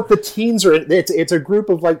that's what the teens are. It's a group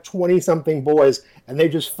of like 20-something boys, and they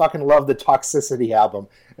just fucking love the Toxicity album.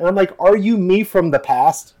 And I'm like, are you me from the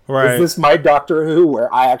past? Right. Is this my Doctor Who,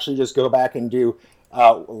 where I actually just go back and do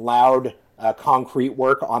loud concrete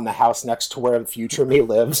work on the house next to where the future me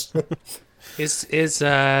lives? Is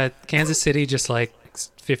Kansas City just like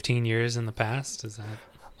 15 years in the past? Is that?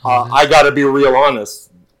 I got to be real honest.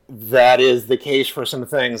 That is the case for some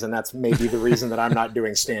things, and that's maybe the reason that I'm not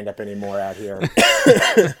doing stand-up anymore out here.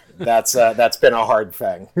 That's been a hard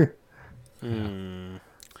thing.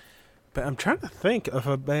 But I'm trying to think of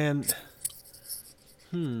a band.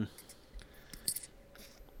 I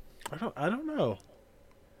don't know.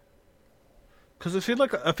 Because I feel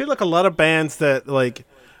like a lot of bands that like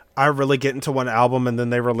I really get into one album and then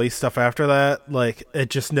they release stuff after that. Like it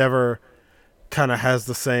just never kind of has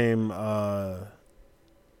the same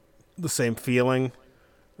feeling.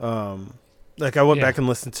 Like I went back and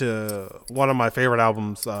listened to one of my favorite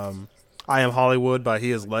albums, I Am Hollywood by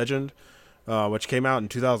He Is Legend, which came out in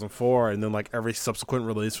 2004, and then like every subsequent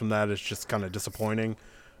release from that is just kind of disappointing.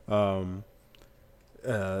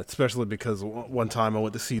 Especially because one time I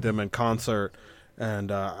went to see them in concert,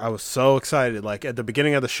 and I was so excited. Like at the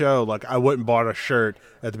beginning of the show, like I went and bought a shirt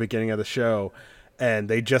at the beginning of the show, and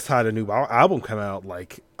they just had a new album come out.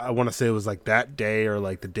 Like I want to say it was like that day or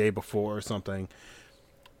like the day before or something.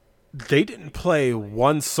 They didn't play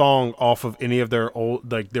one song off of any of their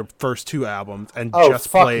old, like their first two albums, and just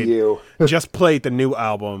played the new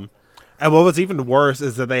album. And what was even worse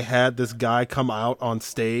is that they had this guy come out on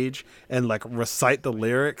stage and like recite the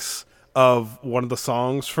lyrics of one of the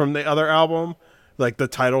songs from the other album, like the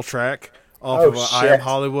title track off of I Am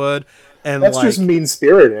Hollywood. And that's like, just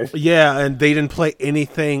mean-spirited. Yeah, and they didn't play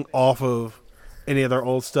anything off of any of their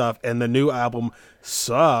old stuff, and the new album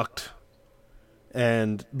sucked.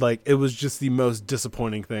 And like it was just the most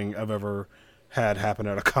disappointing thing I've ever had happen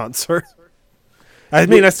at a concert. I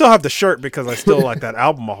mean, I still have the shirt because I still like that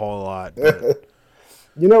album a whole lot. But.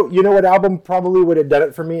 You know what album probably would have done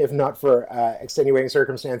it for me if not for extenuating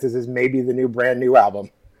circumstances is maybe the brand new album.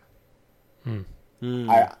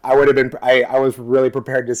 I would have been. I was really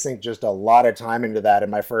prepared to sink just a lot of time into that,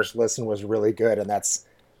 and my first listen was really good, and that's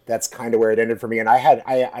kind of where it ended for me. And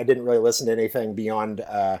I didn't really listen to anything beyond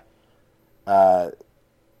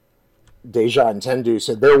Deja and Tendu,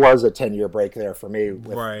 so there was a 10-year break there for me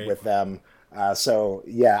with them. So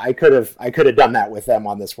yeah, I could have done that with them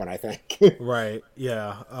on this one, I think. Right.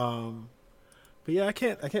 Yeah. But yeah, I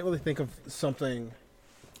can't really think of something.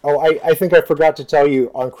 Oh, I think I forgot to tell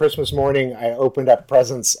you, on Christmas morning, I opened up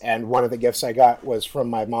presents, and one of the gifts I got was from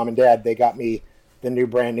my mom and dad. They got me the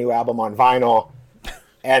brand new album on vinyl,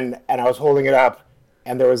 and I was holding it up,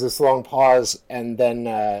 and there was this long pause, and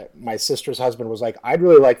then my sister's husband was like, "I'd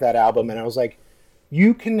really like that album," and I was like,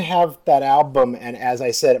 "You can have that album." And as I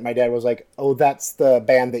said it, my dad was like, "Oh, that's the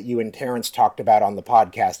band that you and Terrence talked about on the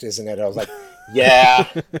podcast, isn't it?" I was like, yeah,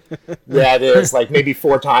 it is. Like maybe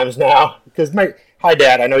 4 times now. Because hi,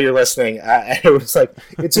 Dad, I know you're listening. It was like,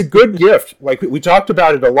 it's a good gift. Like we talked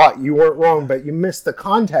about it a lot. You weren't wrong, but you missed the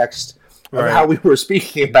context of how we were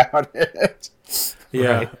speaking about it.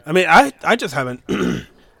 Yeah. Right. I mean, I just haven't,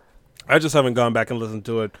 I just haven't gone back and listened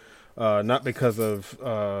to it. Not because of,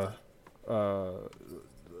 the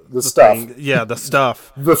stuff. Thing. Yeah, the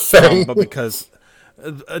stuff. The thing. But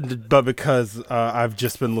because I've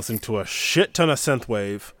just been listening to a shit ton of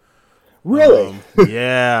synthwave. Really?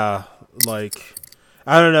 Yeah. Like,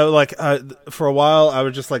 I don't know. Like, for a while, I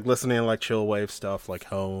was just like listening to like chill wave stuff, like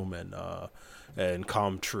Home and and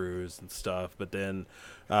Comtrues and stuff. But then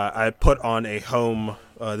I put on a Home.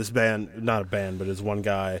 This band, not a band, but is one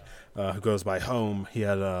guy who goes by Home. He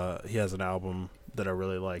has an album that I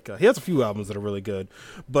really like. He has a few albums that are really good,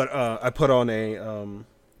 but I put on a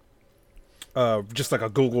just like a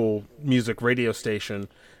Google Music radio station,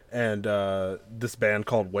 and this band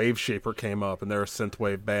called Wave Shaper came up, and they're a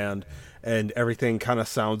synthwave band, and everything kind of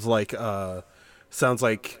sounds like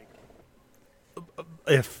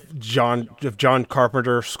if John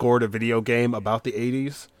Carpenter scored a video game about the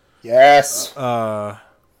 80s. Yes.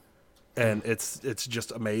 And it's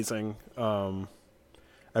just amazing.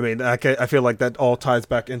 I mean, I feel like that all ties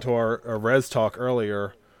back into our Res talk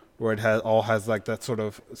earlier, where it has like that sort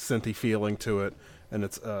of synthy feeling to it, and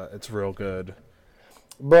it's real good.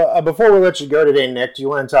 But before we let you go today, Nick, do you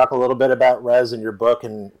want to talk a little bit about Res and your book,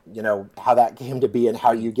 and how that came to be, and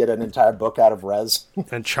how you get an entire book out of Res?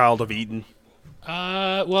 And Child of Eden.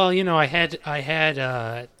 Well, I had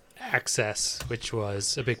access, which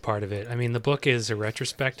was a big part of it. I mean, the book is a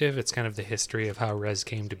retrospective. It's kind of the history of how Res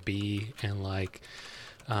came to be, and like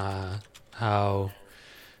how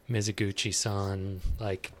Mizuguchi-san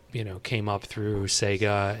came up through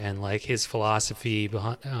Sega, and like his philosophy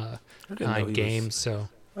behind games. So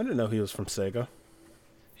I didn't know he was from Sega.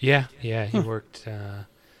 Yeah, he worked.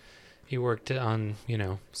 He worked on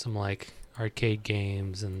some like arcade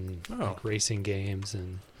games and like racing games,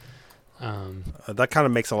 and that kind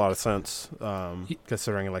of makes a lot of sense,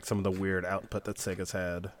 considering like some of the weird output that Sega's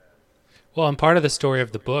had. Well, and part of the story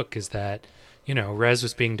of the book is that Res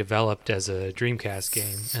was being developed as a Dreamcast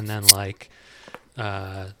game, and then like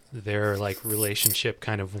their like relationship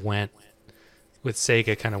kind of went with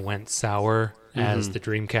Sega went sour as the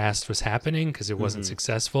Dreamcast was happening, because it wasn't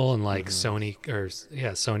successful, and like Sony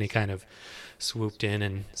kind of swooped in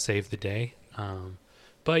and saved the day.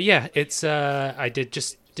 But yeah, it's I did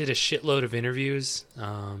a shitload of interviews,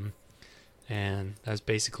 and that was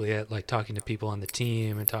basically it, like talking to people on the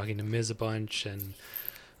team and talking to Miz a bunch, and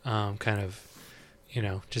kind of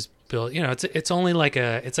just build. It's only like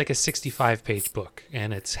a 65-page book,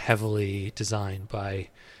 and it's heavily designed by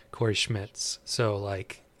Corey Schmitz, so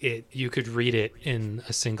like you could read it in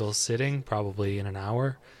a single sitting, probably in an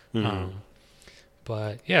hour.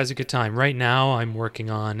 But yeah, it was a good time. Right now I'm working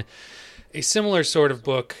on a similar sort of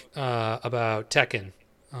book about Tekken.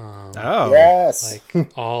 Yes.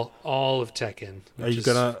 Like all of Tekken. Are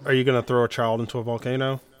you gonna throw a child into a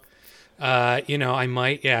volcano? I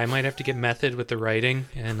might have to get method with the writing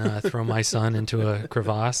and throw my son into a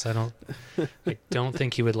crevasse. I don't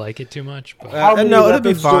think he would like it too much. But no, it'll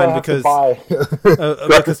be fine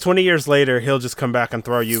because 20 years later he'll just come back and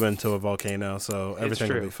throw you into a volcano, so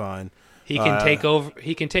everything will be fine. He can take over.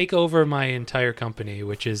 He can take over my entire company,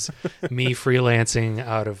 which is me freelancing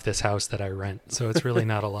out of this house that I rent. So it's really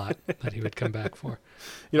not a lot that he would come back for.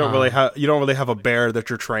 You don't really have a bear that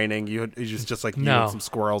you're training. You just like you and some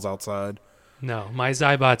squirrels outside. No, my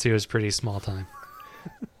Zaibatsu is pretty small time.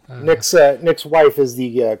 Nick's wife is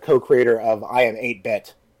the co-creator of I Am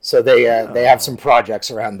 8-Bit, so they have some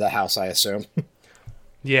projects around the house, I assume.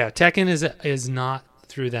 Yeah, Tekken is not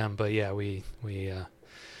through them, but yeah, we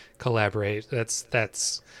collaborate.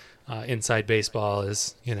 That's inside baseball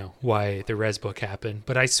is why the Res book happened.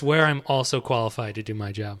 But I swear I'm also qualified to do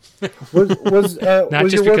my job. Not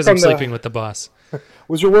just because I'm sleeping with the boss.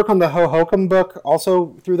 Was your work on the Hohokum book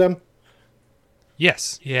also through them?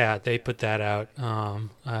 Yes, yeah, they put that out.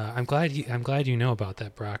 I'm glad you know about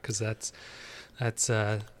that, Brock, because that's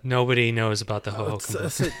nobody knows about the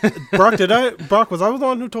Hohokum book. Was I the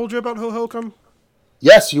one who told you about Hohokum?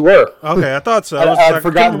 Yes, you were. Okay, I thought so. I'd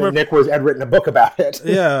forgotten that Nick had written a book about it.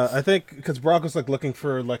 Yeah, I think because Brock was like looking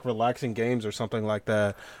for like relaxing games or something like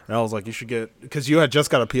that, and I was like, you should get, because you had just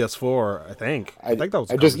got a PS4. I think that was.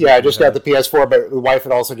 I just got the PS4, but the wife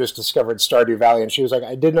had also just discovered Stardew Valley, and she was like,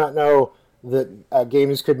 I did not know that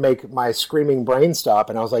games could make my screaming brain stop,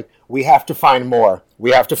 and I was like, we have to find more. We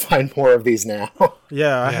have to find more of these now.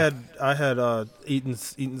 Yeah, I had eaten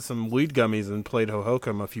some weed gummies and played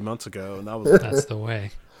Hohokum a few months ago, and that's the way.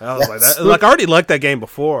 I was like that. Like I already liked that game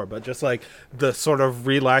before, but just like the sort of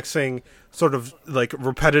relaxing, sort of like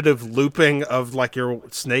repetitive looping of like your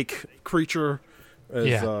snake creature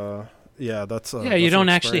is that's you don't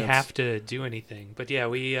actually have to do anything, but yeah,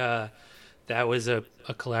 we that was a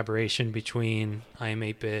collaboration between I Am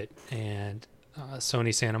 8-Bit and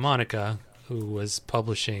Sony Santa Monica, who was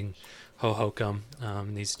publishing Hohokum.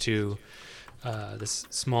 These two, this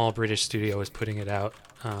small British studio was putting it out,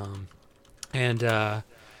 and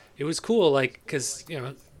it was cool, like, because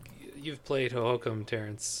you've played Hohokam,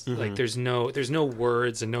 Terrence. Like there's no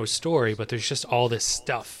words and no story, but there's just all this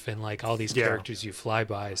stuff and like all these characters you fly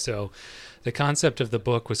by. So the concept of the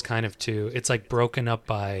book was kind of it's like broken up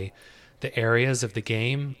by the areas of the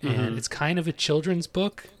game, and it's kind of a children's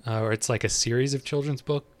book, or it's like a series of children's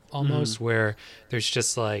book almost, where there's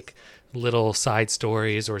just like little side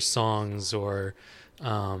stories or songs or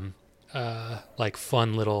like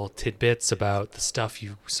fun little tidbits about the stuff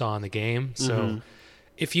you saw in the game. So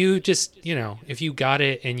if you just, if you got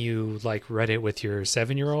it and you like read it with your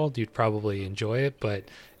 7-year-old, you'd probably enjoy it, but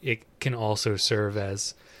it can also serve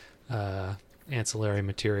as ancillary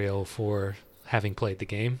material for having played the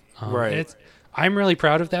game. Right. I'm really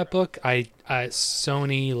proud of that book.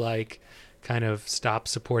 Sony like kind of stopped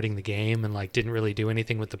supporting the game and like didn't really do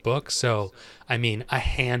anything with the book. So, I mean, a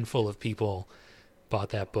handful of people bought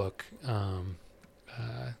that book,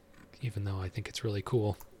 even though I think it's really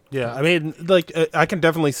cool. Yeah, I mean, like, I can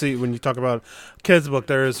definitely see when you talk about kids' book,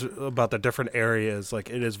 there's about the different areas. Like,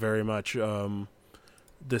 it is very much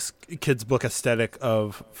this kids' book aesthetic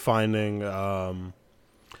of finding, I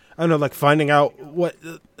don't know, like finding out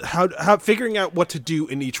how figuring out what to do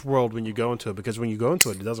in each world when you go into it. Because when you go into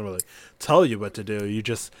it, it doesn't really tell you what to do. You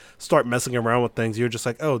just start messing around with things. You're just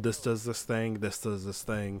like, oh, this does this thing, this does this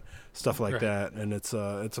thing, stuff like that. And it's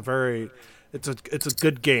a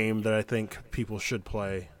good game that I think people should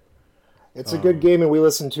play. It's a good game, and we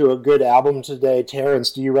listened to a good album today.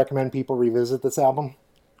 Terrence, do you recommend people revisit this album?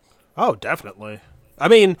 Oh, definitely. I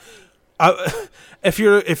mean, if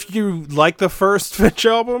you like the first Finch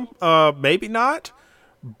album, maybe not.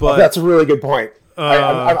 But that's a really good point.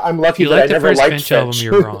 I'm lucky that I never liked Finch. Album,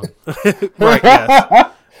 you're wrong. Right?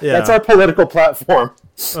 Yes. Yeah. That's our political platform.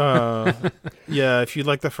 Yeah. If you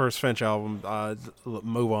like the first Finch album,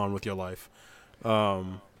 move on with your life.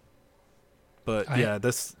 But yeah,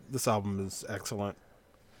 this album is excellent.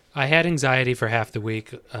 I had anxiety for half the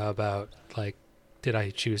week about like, did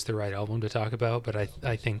I choose the right album to talk about? But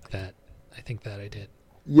I think that I did.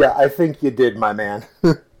 Yeah, I think you did, my man.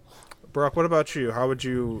 Brock, what about you? How would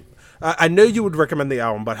you? I know you would recommend the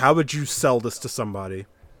album, but how would you sell this to somebody?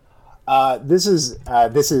 This is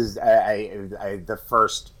the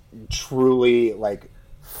first truly like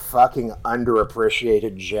fucking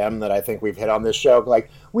underappreciated gem that I think we've hit on this show.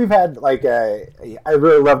 Like we've had like I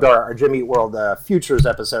really loved our Jim Eat World Futures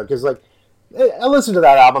episode because like I listened to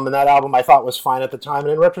that album and that album I thought was fine at the time,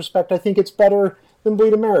 and in retrospect I think it's better than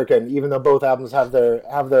Bleed American, even though both albums have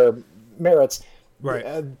their merits.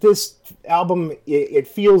 Right. This album it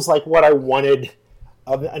feels like what I wanted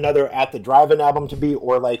of another At the Drive-In album to be,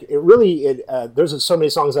 or like there's so many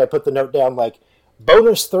songs that I put the note down like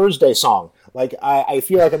bonus Thursday song. Like I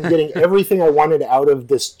feel like I'm getting everything I wanted out of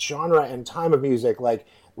this genre and time of music. Like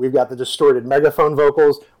we've got the distorted megaphone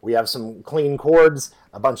vocals, we have some clean chords,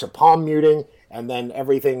 a bunch of palm muting, and then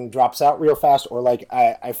everything drops out real fast. Or like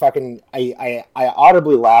I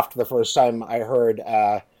audibly laughed the first time I heard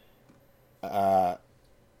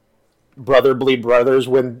Brother Bleed Brothers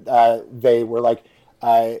when they were like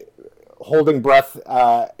holding breath,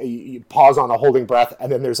 you pause on a holding breath,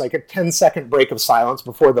 and then there's like a 10-second break of silence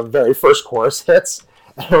before the very first chorus hits.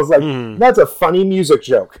 And I was like, that's a funny music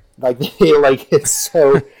joke. Like, it's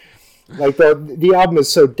so, like the album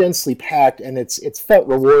is so densely packed, and it's felt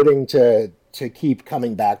rewarding to keep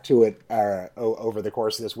coming back to it over the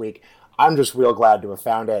course of this week. I'm just real glad to have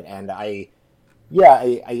found it, and I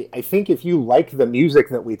think if you like the music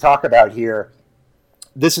that we talk about here,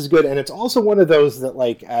 this is good. And it's also one of those that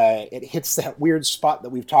like it hits that weird spot that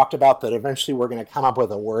we've talked about that eventually we're going to come up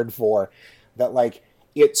with a word for, that like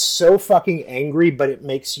it's so fucking angry but it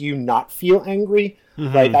makes you not feel angry.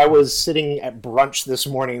 Like I was sitting at brunch this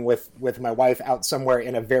morning with my wife out somewhere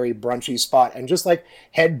in a very brunchy spot and just like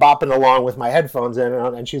head bopping along with my headphones in,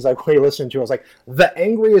 and she's like, what are you listening to? I was like, the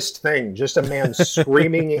angriest thing, just a man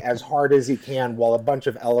screaming as hard as he can while a bunch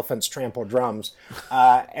of elephants trample drums.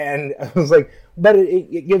 And I was like, but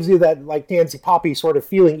it gives you that like dancey poppy sort of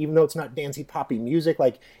feeling, even though it's not dancey poppy music.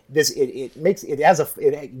 Like this,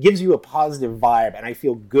 it gives you a positive vibe, and I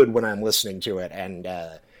feel good when I'm listening to it. And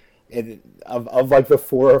of like the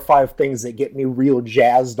 4 or 5 things that get me real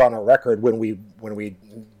jazzed on a record when we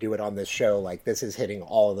do it on this show, like this is hitting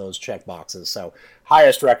all of those check boxes. So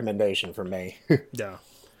highest recommendation from me. Yeah.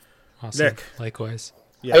 Awesome. Nick. Likewise.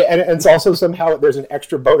 Yeah. And it's also somehow there's an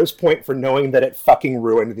extra bonus point for knowing that it fucking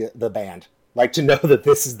ruined the band. Like to know that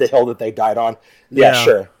this is the hill that they died on. Yeah.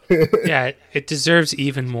 Sure. Yeah, it deserves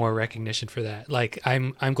even more recognition for that. Like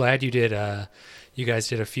I'm glad you did you guys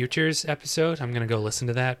did a Futures episode. I'm going to go listen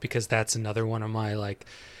to that because that's another one of my like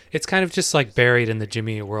it's kind of just like buried in the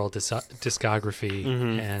Jimmy Eat World discography,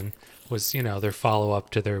 and was, their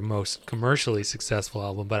follow-up to their most commercially successful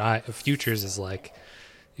album. But Futures is like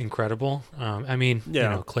incredible.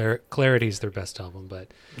 Clarity's their best album, but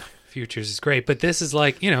Futures is great. But this is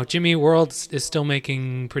like, Jimmy World is still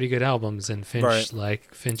making pretty good albums, and Finch,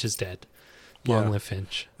 Finch is dead. Long live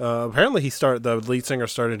Finch. Apparently the lead singer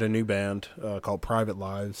started a new band called Private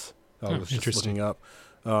Lives. I was just looking up.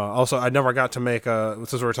 Also, I never got to make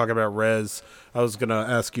since we were talking about Rez, I was gonna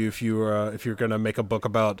ask you if you're gonna make a book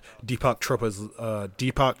about Deepak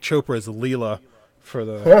Chopra's Leela for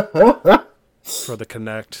the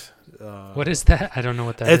Connect. What is that? I don't know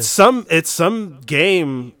what that is. It's some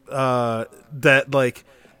game that like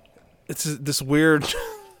it's this weird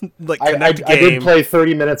Connect game. I did play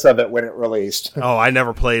 30 minutes of it when it released. Oh, I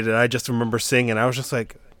never played it. I just remember seeing it. I was just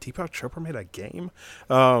like, Deepak Chopra made a game?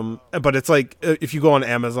 But it's like, if you go on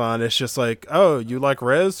Amazon, it's just like, oh, you like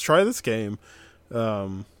Rez? Try this game.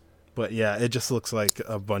 But yeah, it just looks like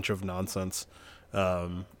a bunch of nonsense.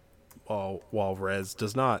 While Rez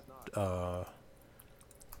does not.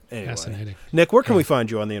 Anyway. Fascinating. Nick, where can we find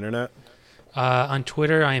you on the internet? On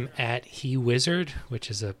Twitter, I'm at HeWizard, which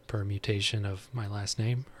is a permutation of my last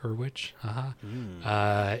name, Hurwitch.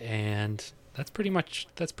 And that's pretty much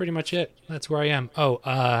it. That's where I am.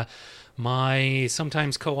 My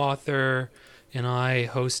sometimes co-author and I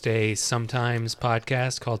host a sometimes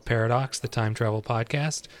podcast called Paradox, the Time Travel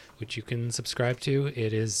Podcast, which you can subscribe to.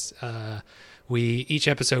 It is each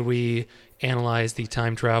episode we analyze the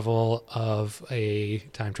time travel of a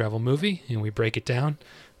time travel movie, and we break it down.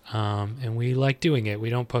 And we like doing it. We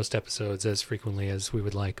don't post episodes as frequently as we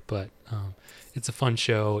would like, but it's a fun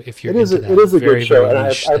show if you're into that. It is a very, good show, very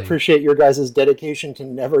and I appreciate your guys' dedication to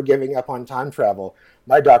never giving up on time travel.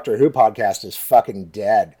 My Doctor Who podcast is fucking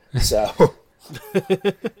dead, so...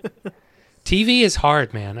 TV is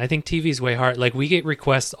hard, man. I think TV is way hard. Like, we get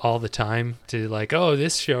requests all the time to like, oh,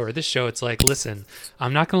 this show or this show. It's like, listen,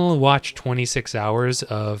 I'm not going to watch 26 hours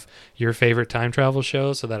of your favorite time travel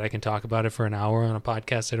show so that I can talk about it for an hour on a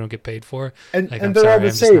podcast I don't get paid for. And they're all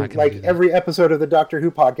the same. Like, every episode of the Doctor Who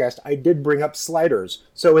podcast, I did bring up sliders.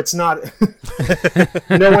 So it's not...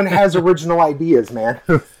 No one has original ideas, man.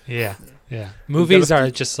 Yeah. Movies are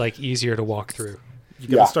just, like, easier to walk through.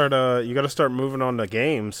 You gotta start moving on to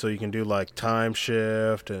games so you can do like Time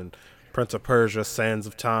Shift and Prince of Persia: Sands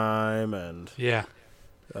of Time and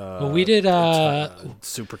we did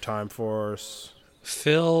Super Time Force.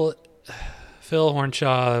 Phil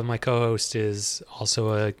Hornshaw, my co-host, is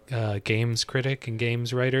also a games critic and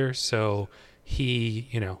games writer, so he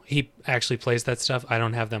actually plays that stuff. I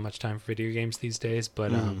don't have that much time for video games these days,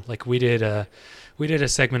 but like we did a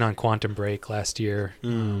segment on Quantum Break last year.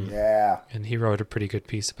 And he wrote a pretty good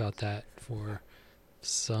piece about that for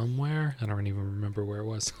somewhere. I don't even remember where it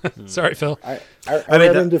was. Sorry, Phil. I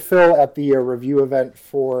ran into Phil at the review event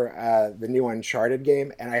for the new Uncharted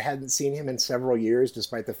game, and I hadn't seen him in several years,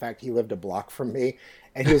 despite the fact he lived a block from me.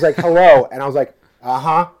 And he was like, hello. And I was like,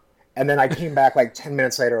 uh-huh. And then I came back like 10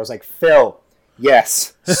 minutes later. I was like, Phil,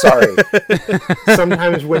 yes, sorry.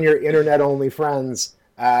 Sometimes when you're internet-only friends,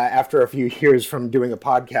 after a few years from doing a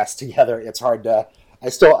podcast together, it's hard to... I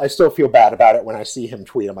still feel bad about it when I see him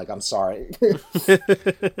tweet. I'm like, I'm sorry.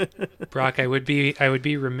 Brock, I would be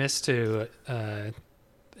remiss to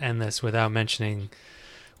end this without mentioning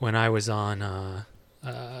when I was on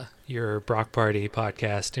your Brock Party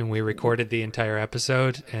podcast and we recorded the entire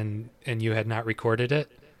episode and you had not recorded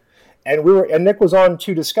it. And Nick was on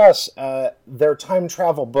to discuss their time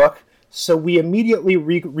travel book. So we immediately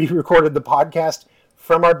re-recorded the podcast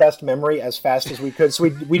from our best memory as fast as we could. So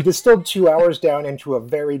we distilled 2 hours down into a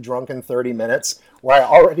very drunken 30 minutes where I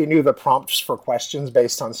already knew the prompts for questions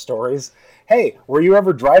based on stories. Hey, were you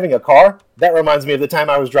ever driving a car? That reminds me of the time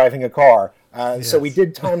I was driving a car. Yes. So we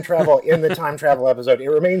did time travel in the time travel episode. It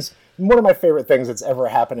remains one of my favorite things that's ever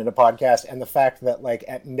happened in a podcast. And the fact that like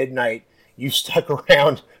at midnight you stuck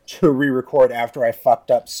around to re-record after I fucked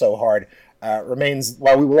up so hard remains,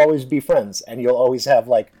 while we will always be friends and you'll always have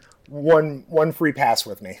like one free pass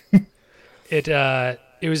with me. It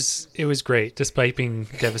was great, despite being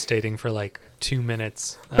devastating for like 2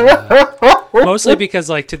 minutes. Mostly because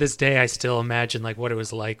like to this day, I still imagine like what it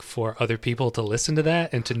was like for other people to listen to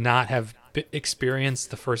that and to not have experienced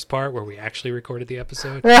the first part where we actually recorded the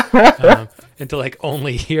episode, and to like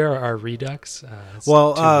only hear our redux.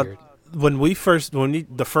 When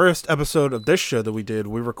the first episode of this show that we did,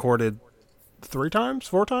 we recorded 4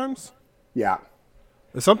 times. Yeah.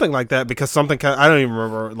 Something like that, because something I don't even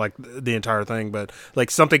remember like the entire thing, but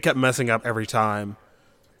like something kept messing up every time.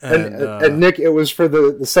 And Nick, it was for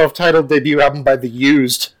the self-titled debut album by The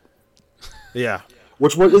Used. Yeah.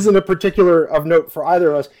 which isn't a particular of note for either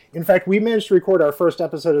of us. In fact, we managed to record our first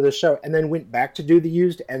episode of the show and then went back to do the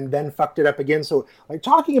used and then fucked it up again. So, like,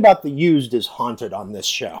 talking about the used is haunted on this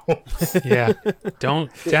show. Yeah,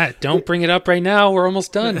 don't bring it up right now. We're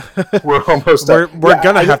almost done. We're almost done. We're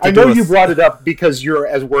gonna have to. I know you brought it up because you're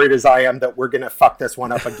as worried as I am that we're gonna fuck this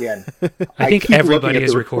one up again. I think everybody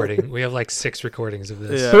is recording. We have like 6 recordings of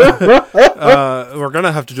this. Yeah. We're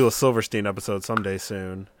gonna have to do a Silverstein episode someday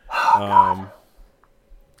soon.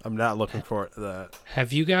 I'm not looking forward to that.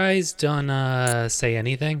 Have you guys done Say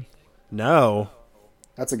Anything? No.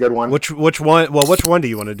 That's a good one. Which one? Well, which one do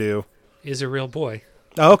you want to do? Is a Real Boy.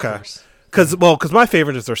 Oh, okay. Because my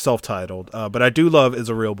favorite is their self-titled. But I do love Is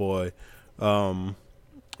a Real Boy.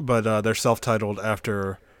 But they're self-titled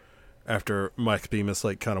after Mike Bemis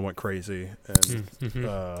like kind of went crazy, and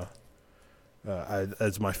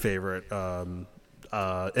as my favorite.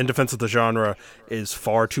 In Defense of the Genre is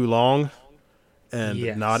far too long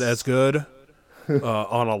and not as good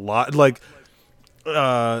on a lot. Like,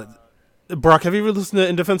 Brock, have you ever listened to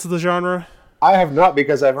In Defense of the Genre? I have not,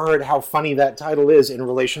 because I've heard how funny that title is in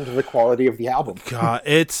relation to the quality of the album. God,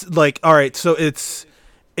 it's like, all right, so it's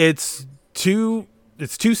two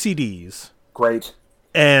CDs. Great.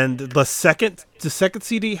 And the second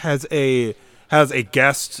CD has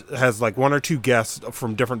like 1 or 2 guests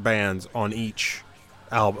from different bands on each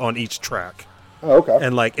album, on each track. Oh, okay.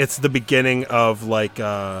 And like it's the beginning of like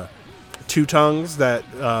Two Tongues, that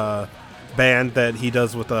band that he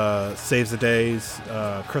does with Saves the Days,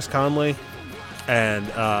 Chris Conley. And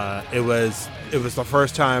it was the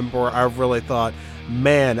first time where I really thought,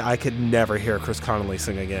 man, I could never hear Chris Conley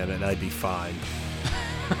sing again and I'd be fine.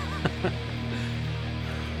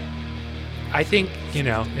 I think,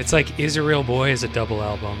 it's like Is a Real Boy is a double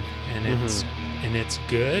album, and it's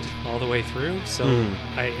good all the way through. So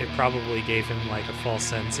it probably gave him like a false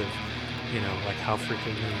sense of, like how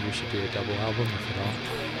frequently you should do a double album, if at all.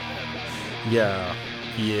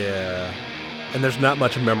 Yeah. And there's not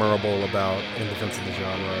much memorable about In Defense of the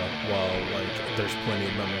Genre, while like there's plenty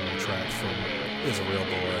of memorable tracks from Is a Real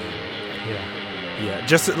Boy. Yeah.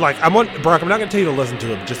 Just like Brock, I'm not gonna tell you to listen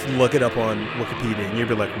to it. Just look it up on Wikipedia, and you'll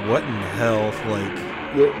be like, "What in the hell?" Like,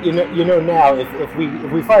 you know now, if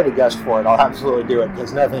we find a guest for it, I'll absolutely do it,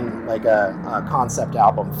 because nothing like a concept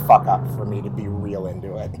album fuck up for me to be real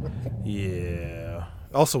into it. Yeah.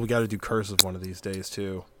 Also, we got to do Cursive one of these days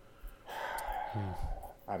too.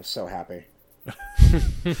 I'm so happy.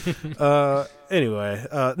 Anyway,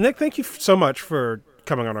 Nick, thank you so much for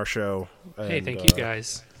coming on our show. Hey, thank you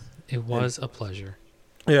guys. It was a pleasure.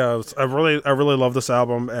 Yeah, I really love this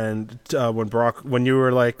album, and when you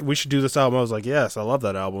were like, we should do this album, I was like, yes, I love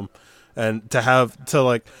that album. And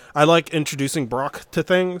I like introducing Brock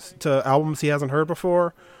to albums he hasn't heard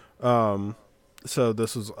before. So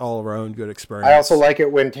this was all around good experience. I also like it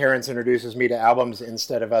when Terrence introduces me to albums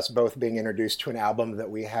instead of us both being introduced to an album that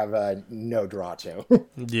we have no draw to.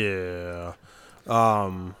 Yeah.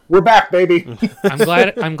 We're back, baby. I'm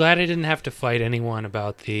glad I didn't have to fight anyone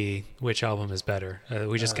about which album is better.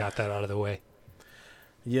 We just got that out of the way.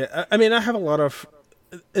 Yeah, I mean, I have a lot of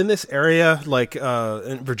in this area, like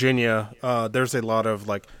in Virginia. There's a lot of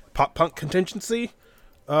like pop punk contingency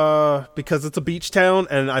because it's a beach town,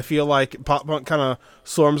 and I feel like pop punk kind of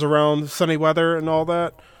swarms around sunny weather and all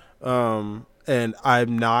that. And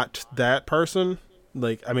I'm not that person.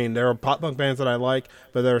 Like, I mean, there are pop punk bands that I like,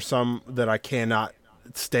 but there are some that I cannot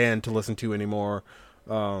stand to listen to anymore.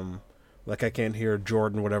 Like, I can't hear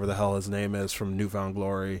Jordan, whatever the hell his name is, from New Found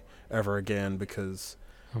Glory ever again, because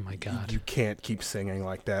oh my god, you can't keep singing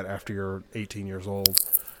like that after you're 18 years old.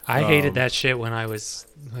 I hated that shit when I was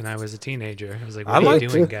a teenager. I was like, what are you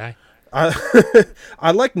doing, guy?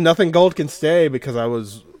 I like Nothing Gold Can Stay because I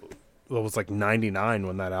was like 99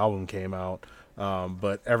 when that album came out.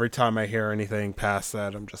 But every time I hear anything past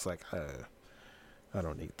that, I'm just like, I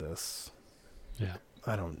don't need this. Yeah.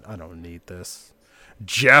 I don't need this.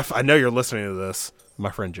 Jeff, I know you're listening to this. My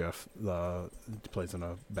friend Jeff plays in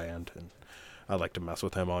a band, and I like to mess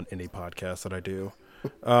with him on any podcast that I do.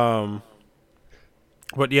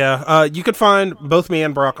 But yeah, you could find both me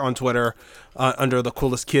and Brock on Twitter under the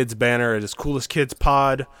Coolest Kids banner. It is Coolest Kids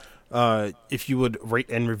Pod. If you would rate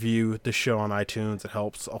and review the show on iTunes, it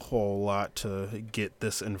helps a whole lot to get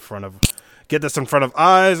this in front of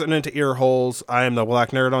eyes and into ear holes. I am the Black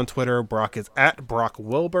Nerd on Twitter. Brock is at Brock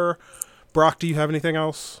Wilbur. Brock, do you have anything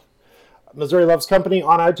else? Missouri Loves Company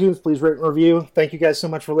on iTunes. Please rate and review. Thank you guys so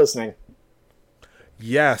much for listening.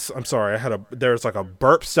 Yes, I'm sorry. There's like a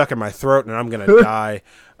burp stuck in my throat, and I'm gonna die.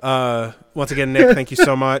 Once again, Nick, thank you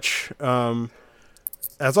so much.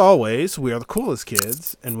 As always, we are the Coolest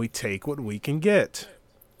Kids, and we take what we can get.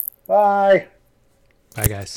 Bye. Bye, guys.